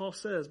 That's what Paul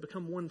says,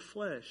 become one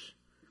flesh.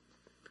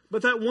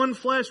 But that one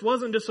flesh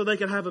wasn't just so they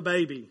could have a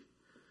baby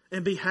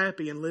and be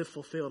happy and live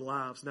fulfilled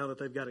lives now that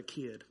they've got a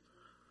kid.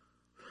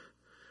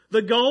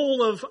 The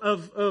goal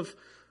of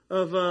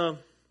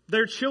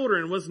their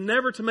children was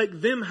never to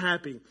make them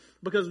happy,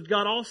 because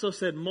God also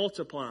said,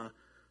 multiply,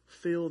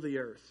 fill the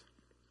earth.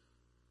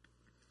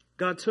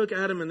 God took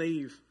Adam and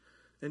Eve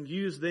and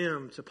used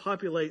them to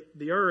populate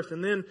the earth.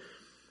 And then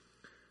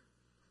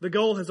the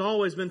goal has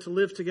always been to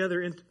live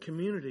together in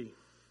community,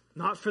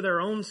 not for their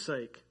own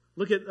sake.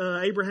 Look at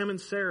Abraham and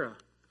Sarah,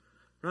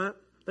 right?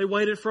 They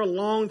waited for a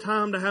long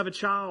time to have a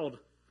child.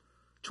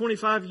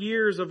 25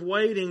 years of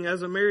waiting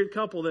as a married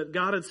couple that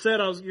God had said,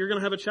 you're going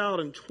to have a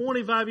child. And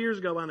 25 years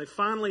go by and they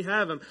finally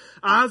have him.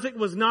 Isaac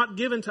was not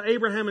given to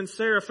Abraham and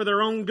Sarah for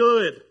their own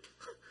good.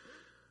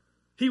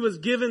 He was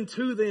given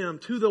to them,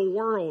 to the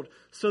world,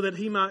 so that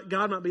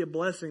God might be a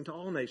blessing to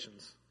all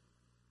nations.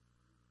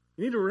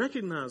 You need to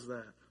recognize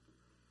that.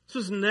 This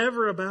was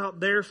never about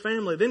their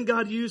family. Then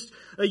God used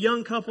a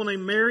young couple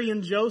named Mary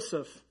and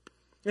Joseph,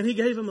 and He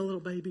gave them a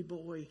little baby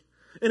boy.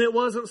 And it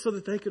wasn't so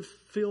that they could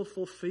feel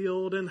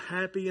fulfilled and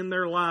happy in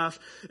their life.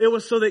 It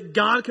was so that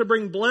God could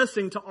bring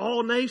blessing to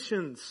all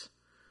nations.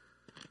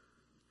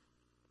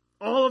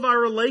 All of our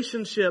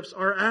relationships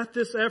are at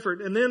this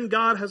effort. And then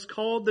God has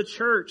called the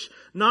church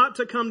not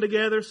to come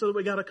together so that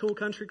we got a cool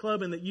country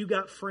club and that you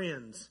got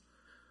friends.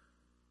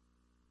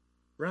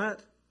 Right?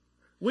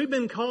 We've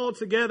been called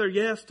together,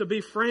 yes, to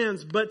be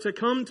friends, but to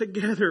come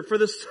together for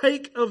the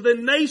sake of the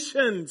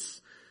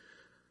nations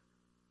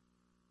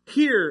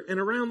here and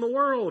around the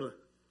world.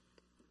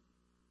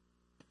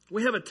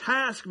 We have a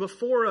task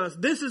before us.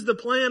 This is the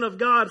plan of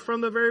God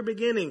from the very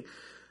beginning.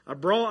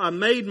 I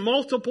made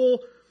multiple.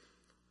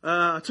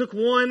 I took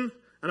one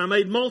and I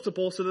made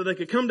multiple so that they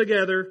could come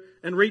together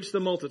and reach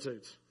the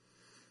multitudes.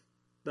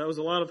 That was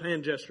a lot of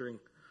hand gesturing.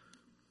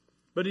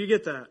 But do you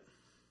get that?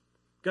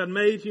 God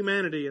made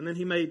humanity and then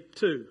He made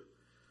two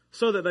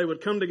so that they would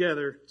come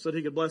together so that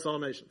He could bless all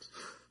nations.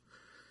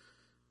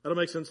 That'll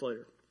make sense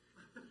later.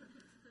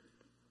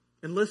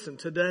 And listen,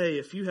 today,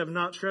 if you have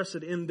not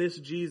trusted in this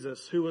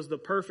Jesus, who was the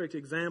perfect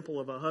example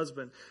of a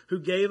husband, who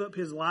gave up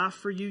His life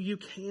for you, you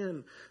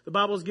can. The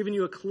Bible has given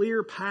you a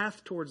clear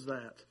path towards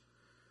that.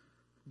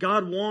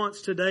 God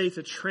wants today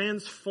to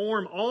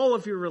transform all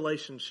of your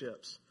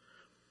relationships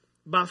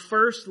by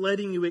first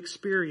letting you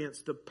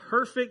experience the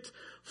perfect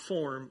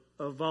form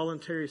of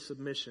voluntary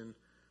submission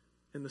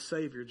in the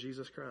Savior,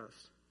 Jesus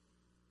Christ.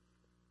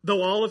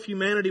 Though all of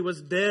humanity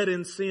was dead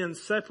in sin,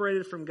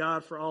 separated from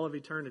God for all of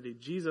eternity,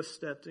 Jesus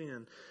stepped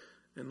in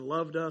and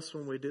loved us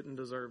when we didn't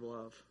deserve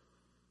love.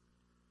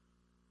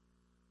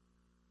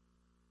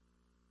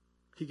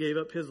 He gave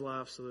up His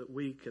life so that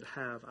we could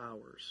have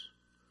ours.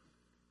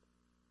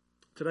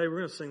 Today we're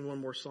going to sing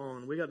one more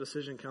song. We got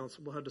decision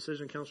counsel. We'll have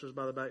decision counselors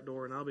by the back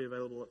door, and I'll be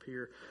available up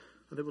here.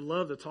 They would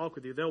love to talk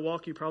with you. They'll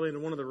walk you probably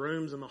into one of the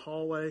rooms in the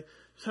hallway.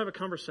 Just have a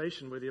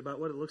conversation with you about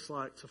what it looks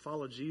like to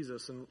follow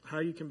Jesus and how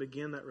you can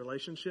begin that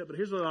relationship. But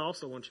here's what I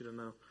also want you to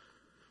know.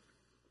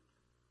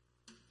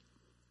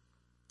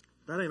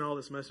 That ain't all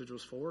this message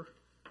was for.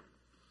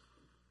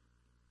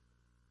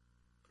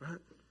 Right?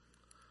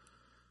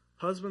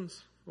 Husbands,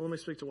 well, let me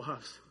speak to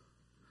wives.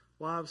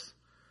 Wives,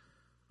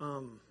 I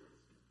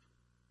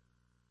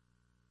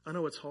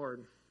know it's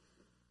hard.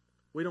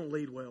 We don't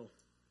lead well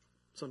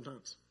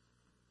sometimes.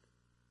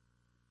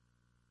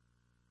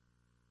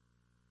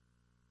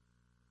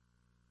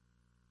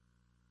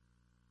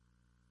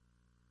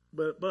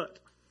 But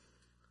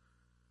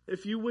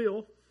if you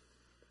will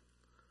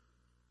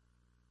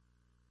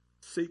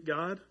seek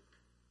God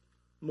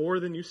more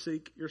than you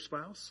seek your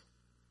spouse,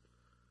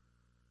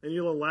 and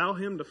you'll allow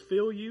Him to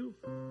fill you,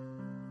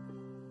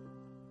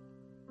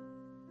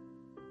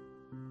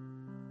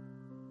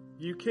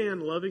 you can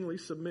lovingly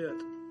submit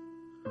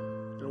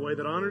in a way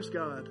that honors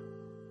God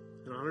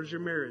and honors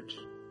your marriage,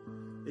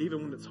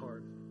 even when it's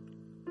hard.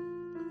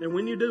 And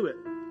when you do it,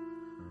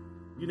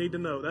 you need to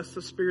know that's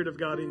the Spirit of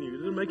God in you. It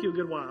doesn't make you a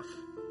good wife.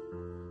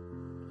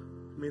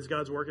 It means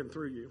God's working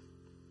through you.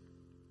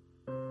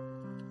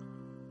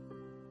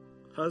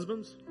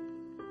 Husbands,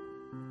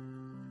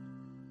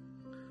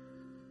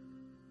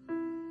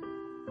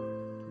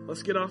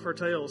 let's get off our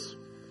tails.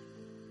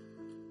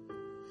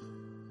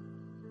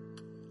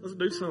 Let's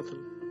do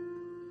something.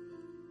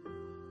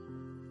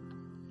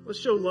 Let's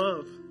show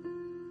love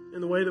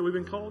in the way that we've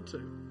been called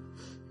to.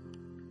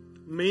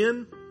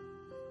 Men,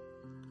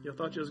 you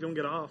thought you was going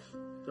to get off.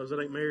 Those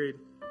that ain't married.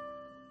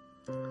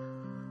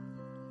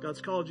 God's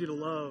called you to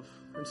love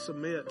and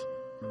submit.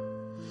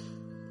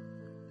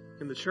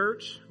 In the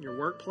church, in your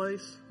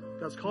workplace,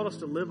 God's called us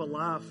to live a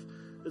life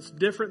that's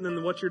different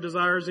than what your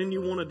desires in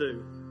you want to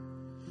do.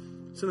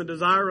 It's in the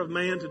desire of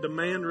man to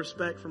demand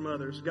respect from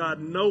others. God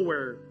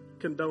nowhere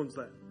condones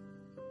that.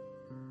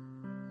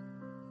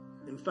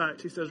 In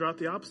fact, He says right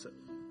the opposite.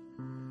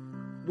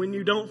 When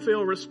you don't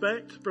feel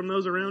respect from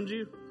those around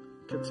you,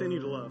 continue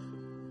to love.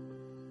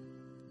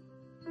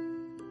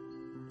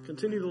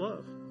 Continue to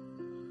love.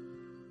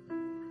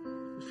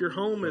 If your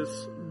home is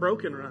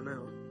broken right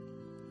now,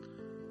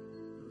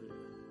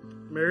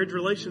 marriage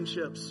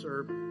relationships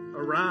are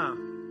awry,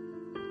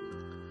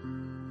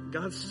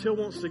 God still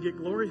wants to get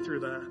glory through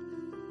that.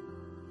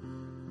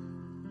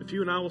 If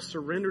you and I will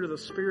surrender to the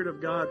Spirit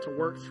of God to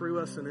work through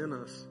us and in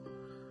us,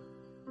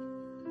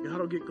 God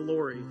will get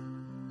glory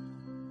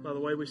by the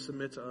way we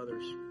submit to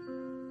others.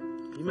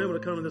 You may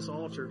want to come to this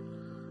altar,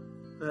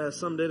 as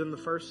some did in the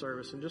first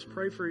service, and just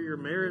pray for your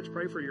marriage,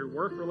 pray for your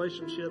work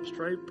relationships,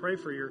 pray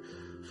for your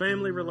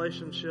family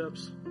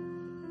relationships.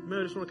 You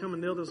may just want to come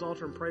and kneel to this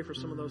altar and pray for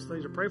some of those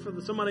things, or pray for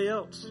somebody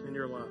else in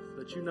your life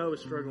that you know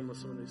is struggling with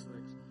some of these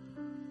things.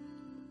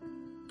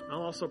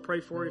 I'll also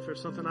pray for you if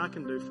there's something I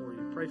can do for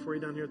you. Pray for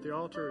you down here at the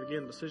altar.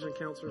 Again, decision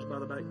counselors by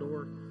the back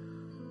door.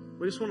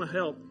 We just want to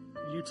help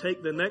you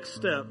take the next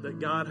step that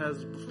God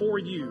has before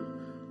you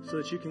so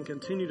that you can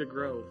continue to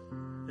grow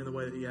in the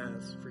way that He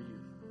has for you.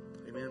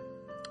 Amen.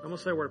 I'm going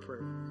to say a word of prayer.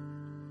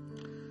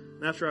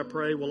 And after I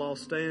pray, we'll all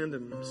stand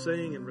and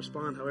sing and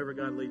respond however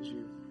God leads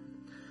you.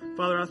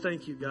 Father, I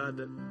thank you, God,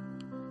 that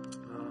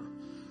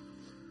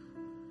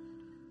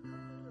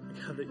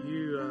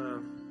you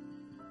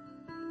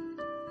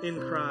in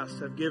Christ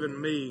have given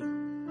me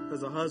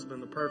as a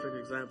husband the perfect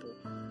example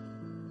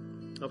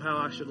of how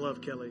I should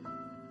love Kelly,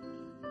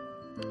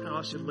 how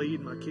I should lead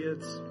my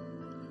kids,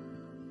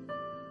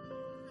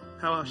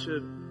 how I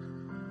should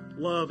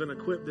love and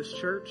equip this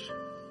church,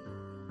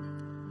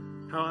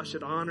 how I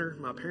should honor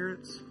my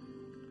parents,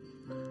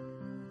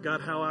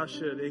 God, how I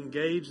should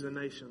engage the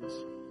nations.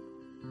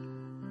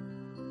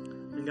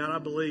 And God, I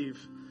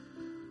believe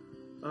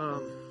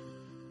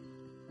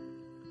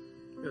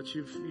that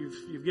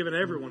you've given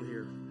everyone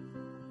here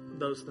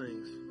those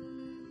things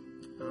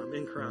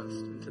in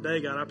Christ. And today,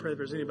 God, I pray if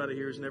there's anybody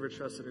here who's never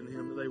trusted in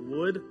Him, that they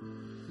would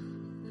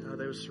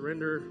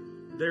surrender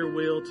their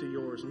will to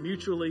yours,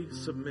 mutually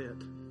submit,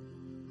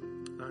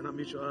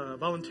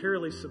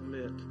 voluntarily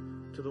submit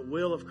to the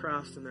will of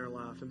Christ in their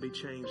life and be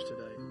changed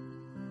today.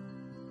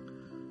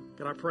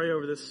 God, I pray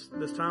over this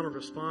time of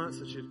response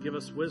that you'd give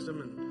us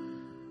wisdom and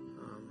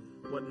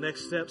what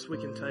next steps we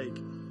can take,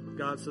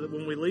 God, so that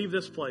when we leave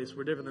this place,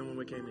 we're different than when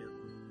we came in.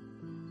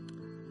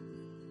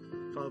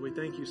 Father, we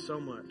thank you so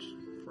much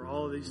for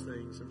all of these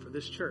things and for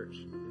this church.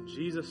 In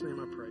Jesus' name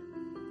I pray.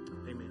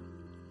 Amen.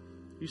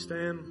 You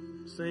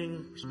stand,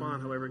 sing,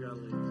 respond however God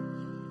leads.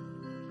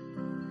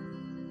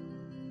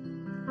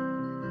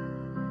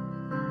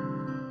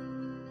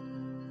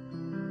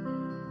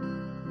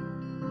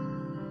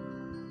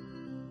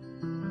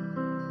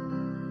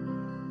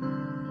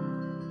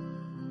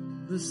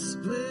 The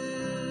splendor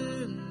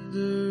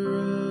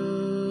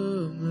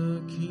of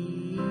the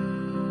King,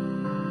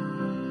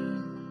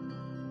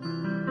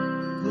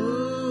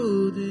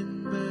 clothed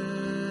in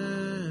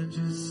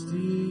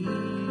majesty,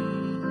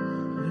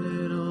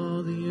 let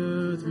all the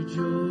earth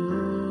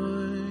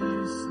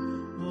rejoice,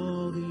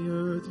 all the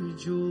earth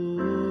rejoice.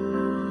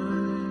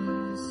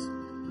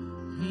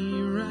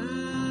 He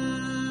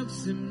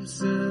wraps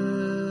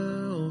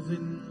himself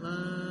in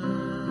light,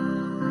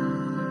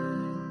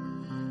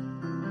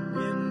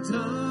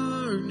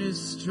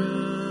 darkness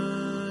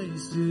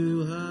tries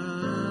to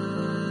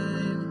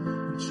hide,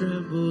 and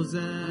trembles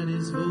at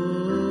His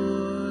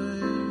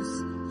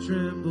voice,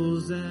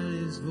 trembles at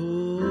His voice.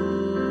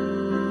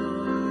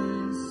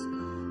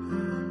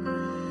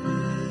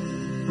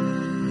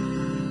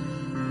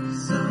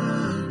 Praise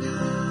our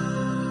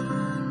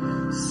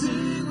God.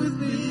 Sing with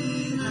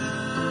me,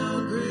 how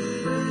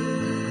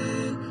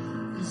great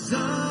is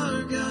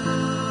our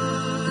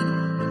God,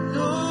 and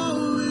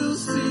oh, we'll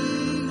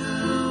sing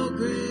how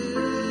great.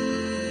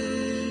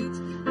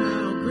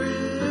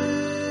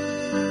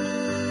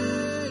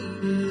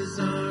 Is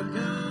our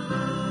God.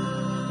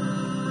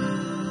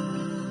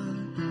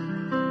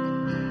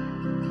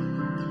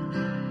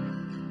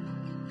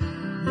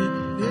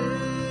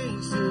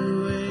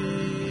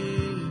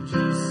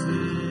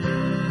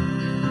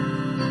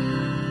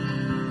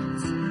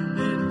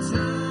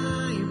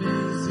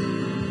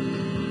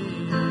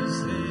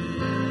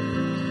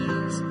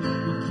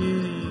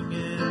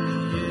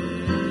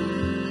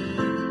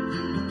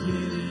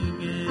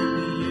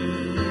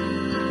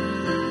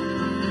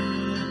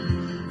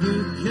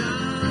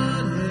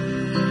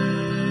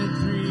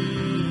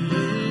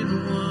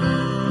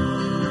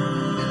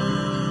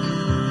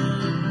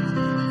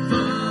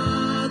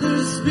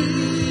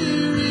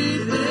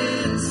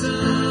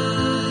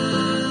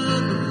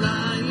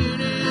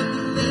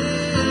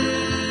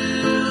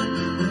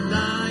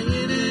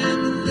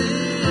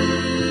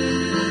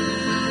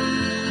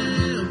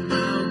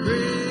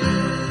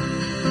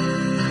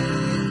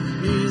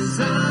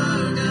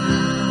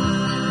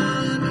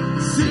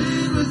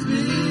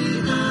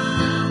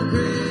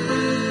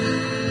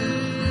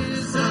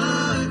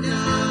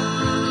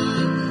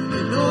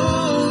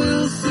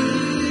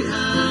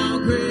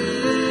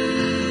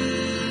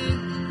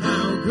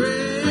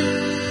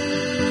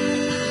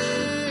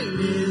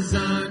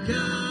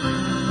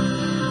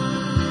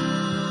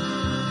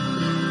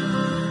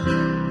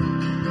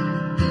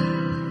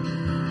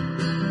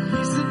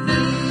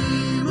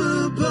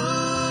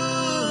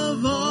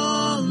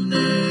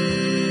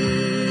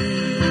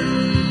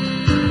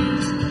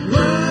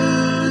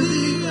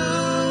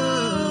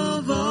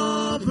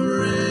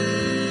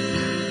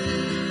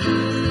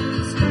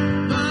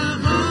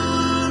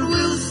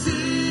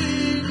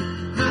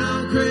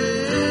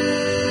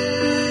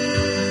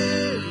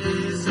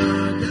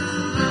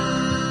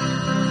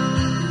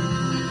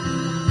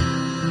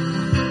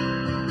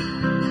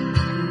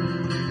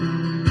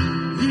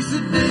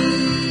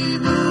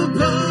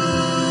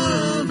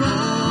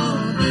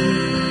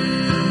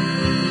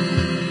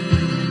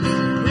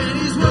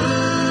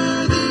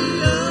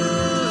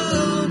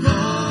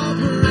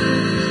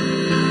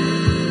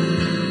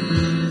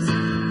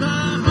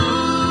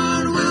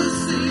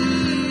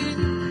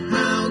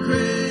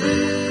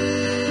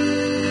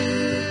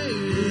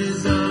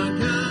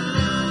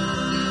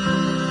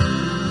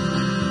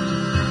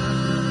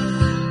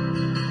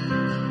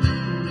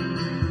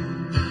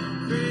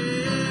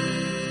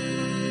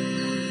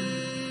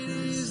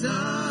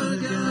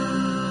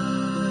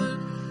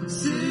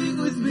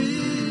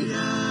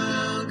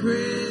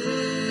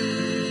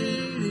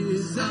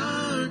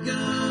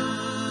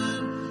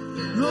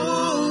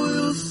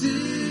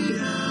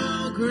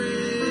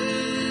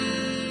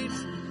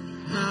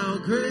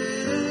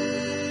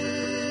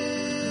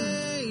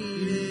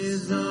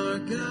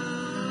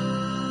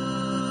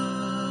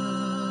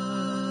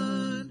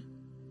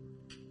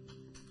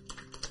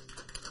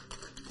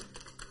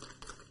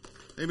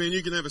 Amen.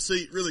 You can have a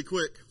seat really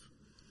quick.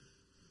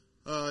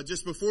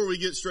 Just before we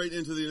get straight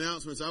into the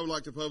announcements, I would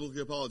like to publicly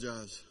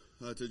apologize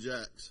to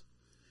Jax.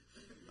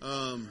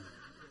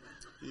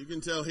 You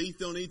can tell Heath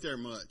don't eat there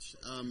much.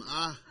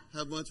 I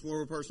have much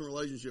more of a personal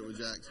relationship with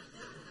Jax,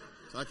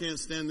 so I can't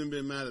stand them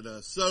being mad at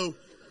us. So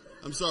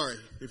I'm sorry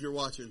if you're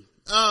watching.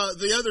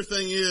 The other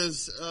thing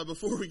is,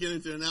 before we get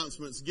into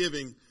announcements,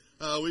 giving.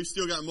 We've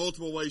still got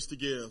multiple ways to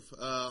give.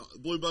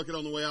 Blue bucket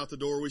on the way out the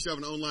door. We still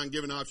have an online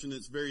giving option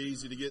that's very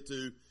easy to get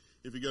to.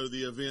 If you go to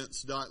the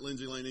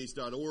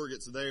events.lindsaylaneeast.org,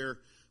 it's there.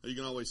 You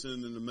can always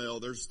send it in the mail.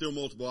 There's still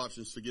multiple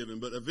options to giving.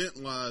 But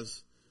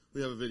event-wise,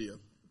 we have a video.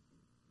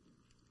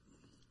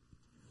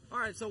 All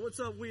right, so what's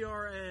up? We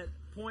are at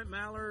Point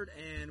Mallard,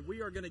 and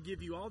we are going to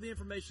give you all the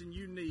information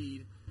you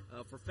need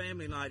for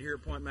family night here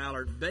at Point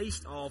Mallard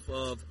based off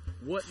of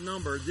what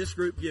number this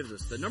group gives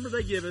us. The number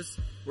they give us,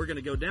 we're going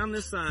to go down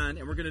this sign,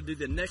 and we're going to do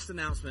the next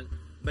announcement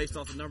based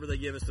off the number they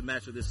give us to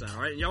match with this sign. All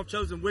right, and y'all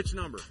chosen which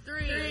number?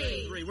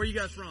 Three. Where you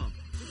guys from?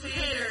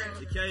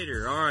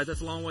 Decatur. All right,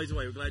 that's a long ways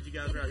away. We're glad you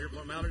guys are out here at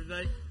Point Mallard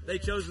today. They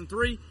chosen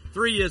 3.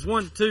 3 is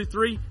 1, 2,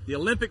 3. The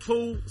Olympic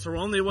pool. So we're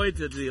on the way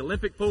to the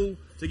Olympic pool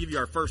to give you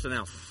our first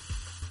announcement.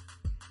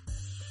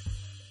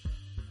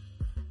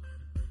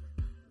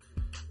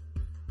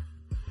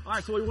 All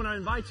right, so we want to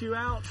invite you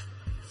out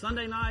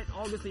Sunday night,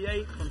 August the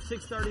 8th, from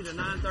 6:30 to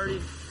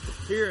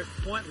 9:30 here at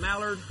Point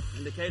Mallard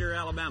in Decatur,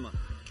 Alabama.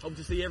 Hope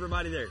to see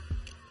everybody there.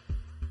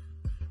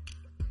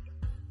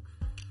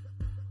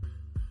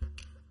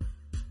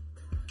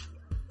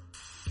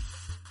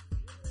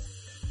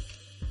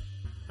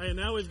 Hey, and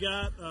now we've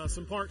got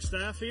some park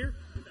staff here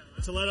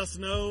to let us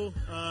know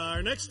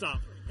our next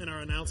stop in our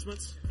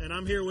announcements. And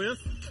I'm here with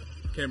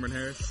Cameron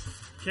Harris.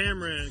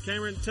 Cameron,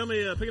 tell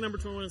me, pick a number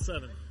between 1 and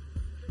 7.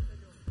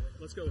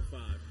 Let's go with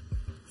 5.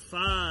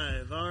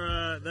 5. All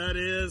right, that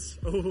is,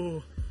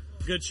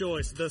 good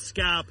choice. The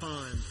Sky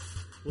Pond.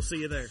 We'll see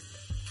you there.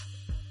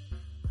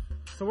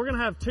 So we're going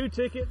to have 2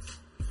 tickets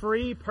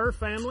free per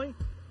family.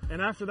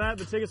 And after that,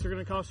 the tickets are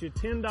going to cost you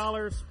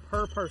 $10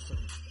 per person.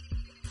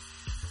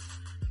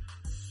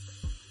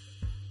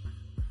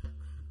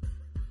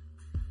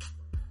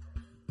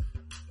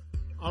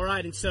 All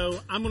right, and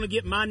so I'm going to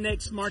get my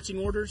next marching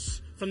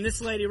orders from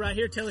this lady right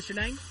here. Tell us your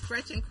name.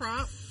 Gretchen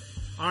Crop.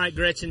 All right,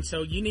 Gretchen,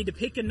 so you need to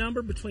pick a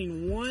number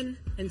between 1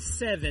 and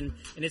 7,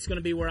 and it's going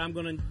to be where I'm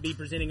going to be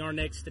presenting our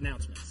next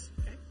announcements.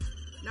 Okay.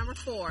 Number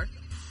 4.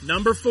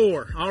 Number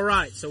 4. All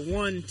right, so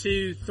 1,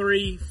 2,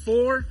 3,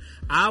 4.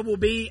 I will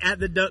be at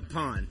the duck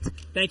pond.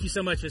 Thank you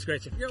so much, Miss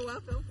Gretchen. You're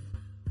welcome.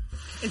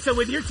 And so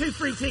with your 2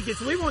 free tickets,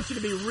 we want you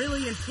to be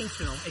really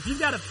intentional. If you've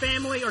got a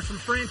family or some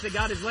friends that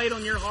God has laid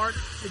on your heart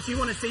that you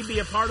want to see be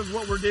a part of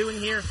what we're doing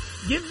here,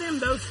 give them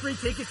those free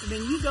tickets, and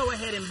then you go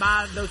ahead and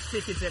buy those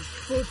tickets at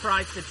full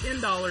price to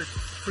 $10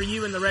 for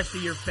you and the rest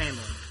of your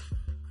family.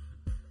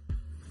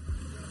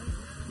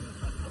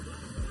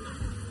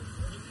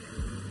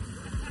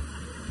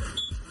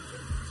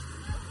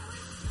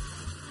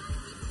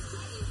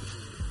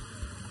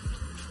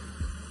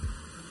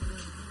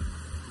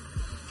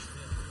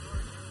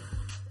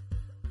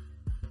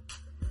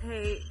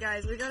 Hey,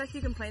 guys, we got a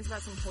few complaints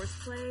about some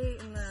horseplay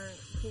in the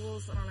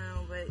pools. I don't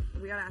know, but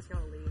we gotta ask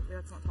y'all to leave.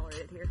 That's not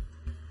tolerated here.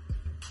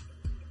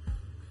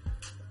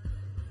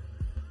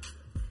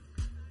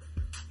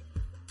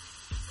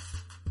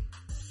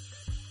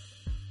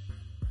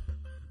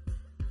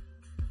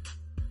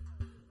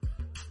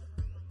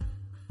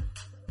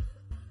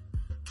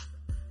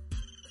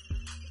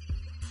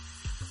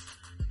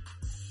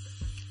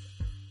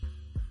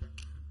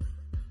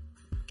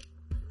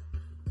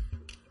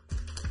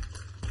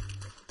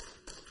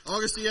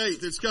 August the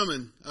 8th, it's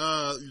coming.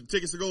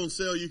 Tickets are going on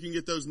sale. You can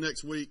get those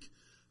next week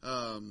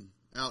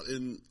out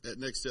at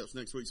Next Steps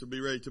next week, so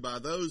be ready to buy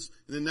those.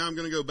 And then now I'm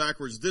going to go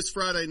backwards. This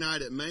Friday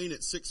night at Maine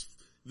at 6,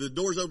 the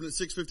doors open at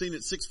 6:15.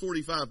 At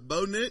 6:45,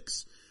 Bo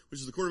Nix, which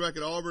is the quarterback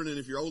at Auburn, and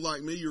if you're old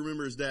like me, you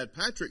remember his dad,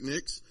 Patrick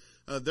Nix.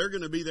 They're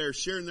going to be there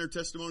sharing their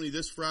testimony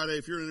this Friday.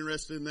 If you're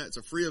interested in that, it's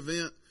a free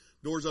event.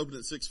 Doors open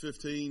at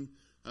 6:15.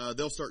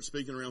 They'll start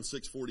speaking around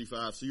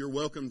 6:45, so you're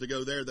welcome to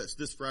go there. That's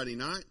this Friday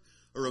night.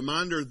 A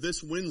reminder,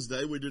 this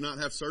Wednesday, we do not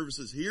have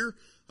services here.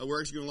 We're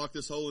actually going to lock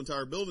this whole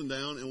entire building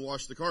down and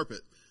wash the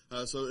carpet.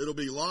 So it'll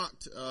be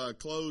locked,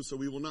 closed, so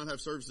we will not have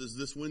services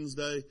this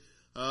Wednesday.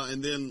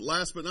 And then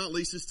last but not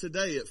least is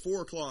today at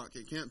 4 o'clock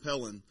at Camp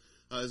Helen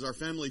is our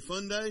Family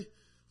Fun Day.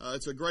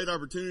 It's a great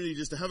opportunity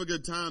just to have a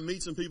good time,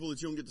 meet some people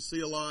that you don't get to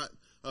see a lot.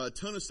 A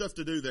ton of stuff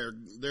to do there.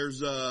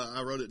 There's,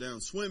 I wrote it down,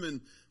 swimming,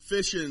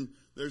 fishing.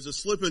 There's a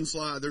slip and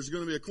slide. There's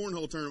going to be a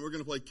cornhole tournament. We're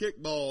going to play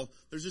kickball.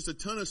 There's just a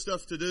ton of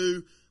stuff to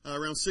do.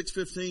 Around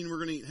 6:15, we're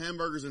going to eat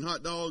hamburgers and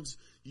hot dogs.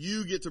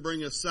 You get to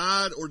bring a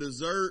side or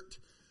dessert,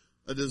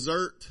 a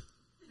dessert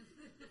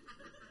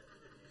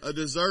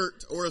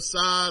or a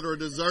side or a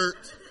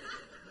dessert,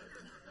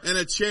 and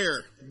a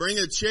chair. Bring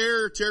a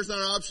chair. Chair's not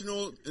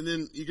optional, and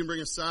then you can bring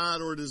a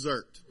side or a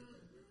dessert.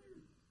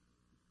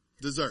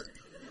 Dessert.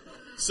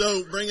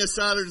 So bring a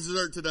side or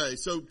dessert today.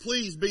 So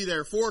please be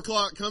there. 4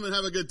 o'clock. Come and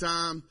have a good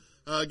time.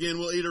 Again,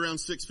 we'll eat around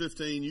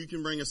 6:15. You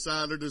can bring a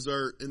side or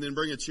dessert, and then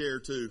bring a chair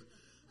too.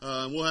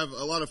 We'll have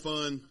a lot of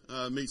fun.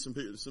 Meet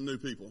some new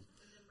people.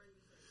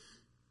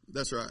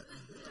 That's right.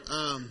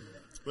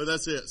 But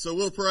that's it. So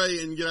we'll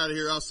pray and get out of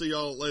here. I'll see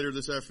y'all later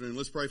this afternoon.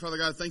 Let's pray. Father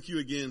God, thank you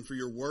again for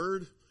your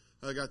word.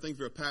 God, thank you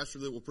for a pastor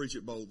that will preach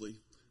it boldly.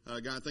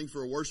 God, thank you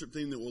for a worship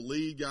team that will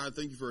lead. God,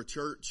 thank you for a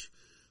church,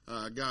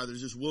 God, that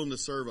is just willing to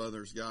serve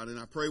others, God. And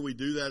I pray we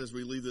do that as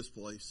we leave this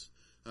place.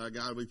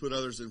 God, we put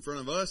others in front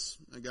of us,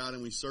 God,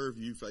 and we serve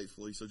you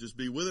faithfully. So just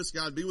be with us,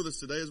 God. Be with us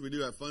today as we do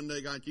have fun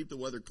day. God, keep the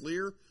weather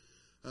clear.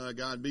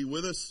 God, be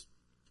with us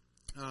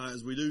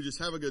as we do. Just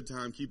have a good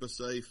time. Keep us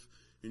safe.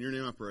 In your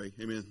name I pray.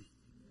 Amen.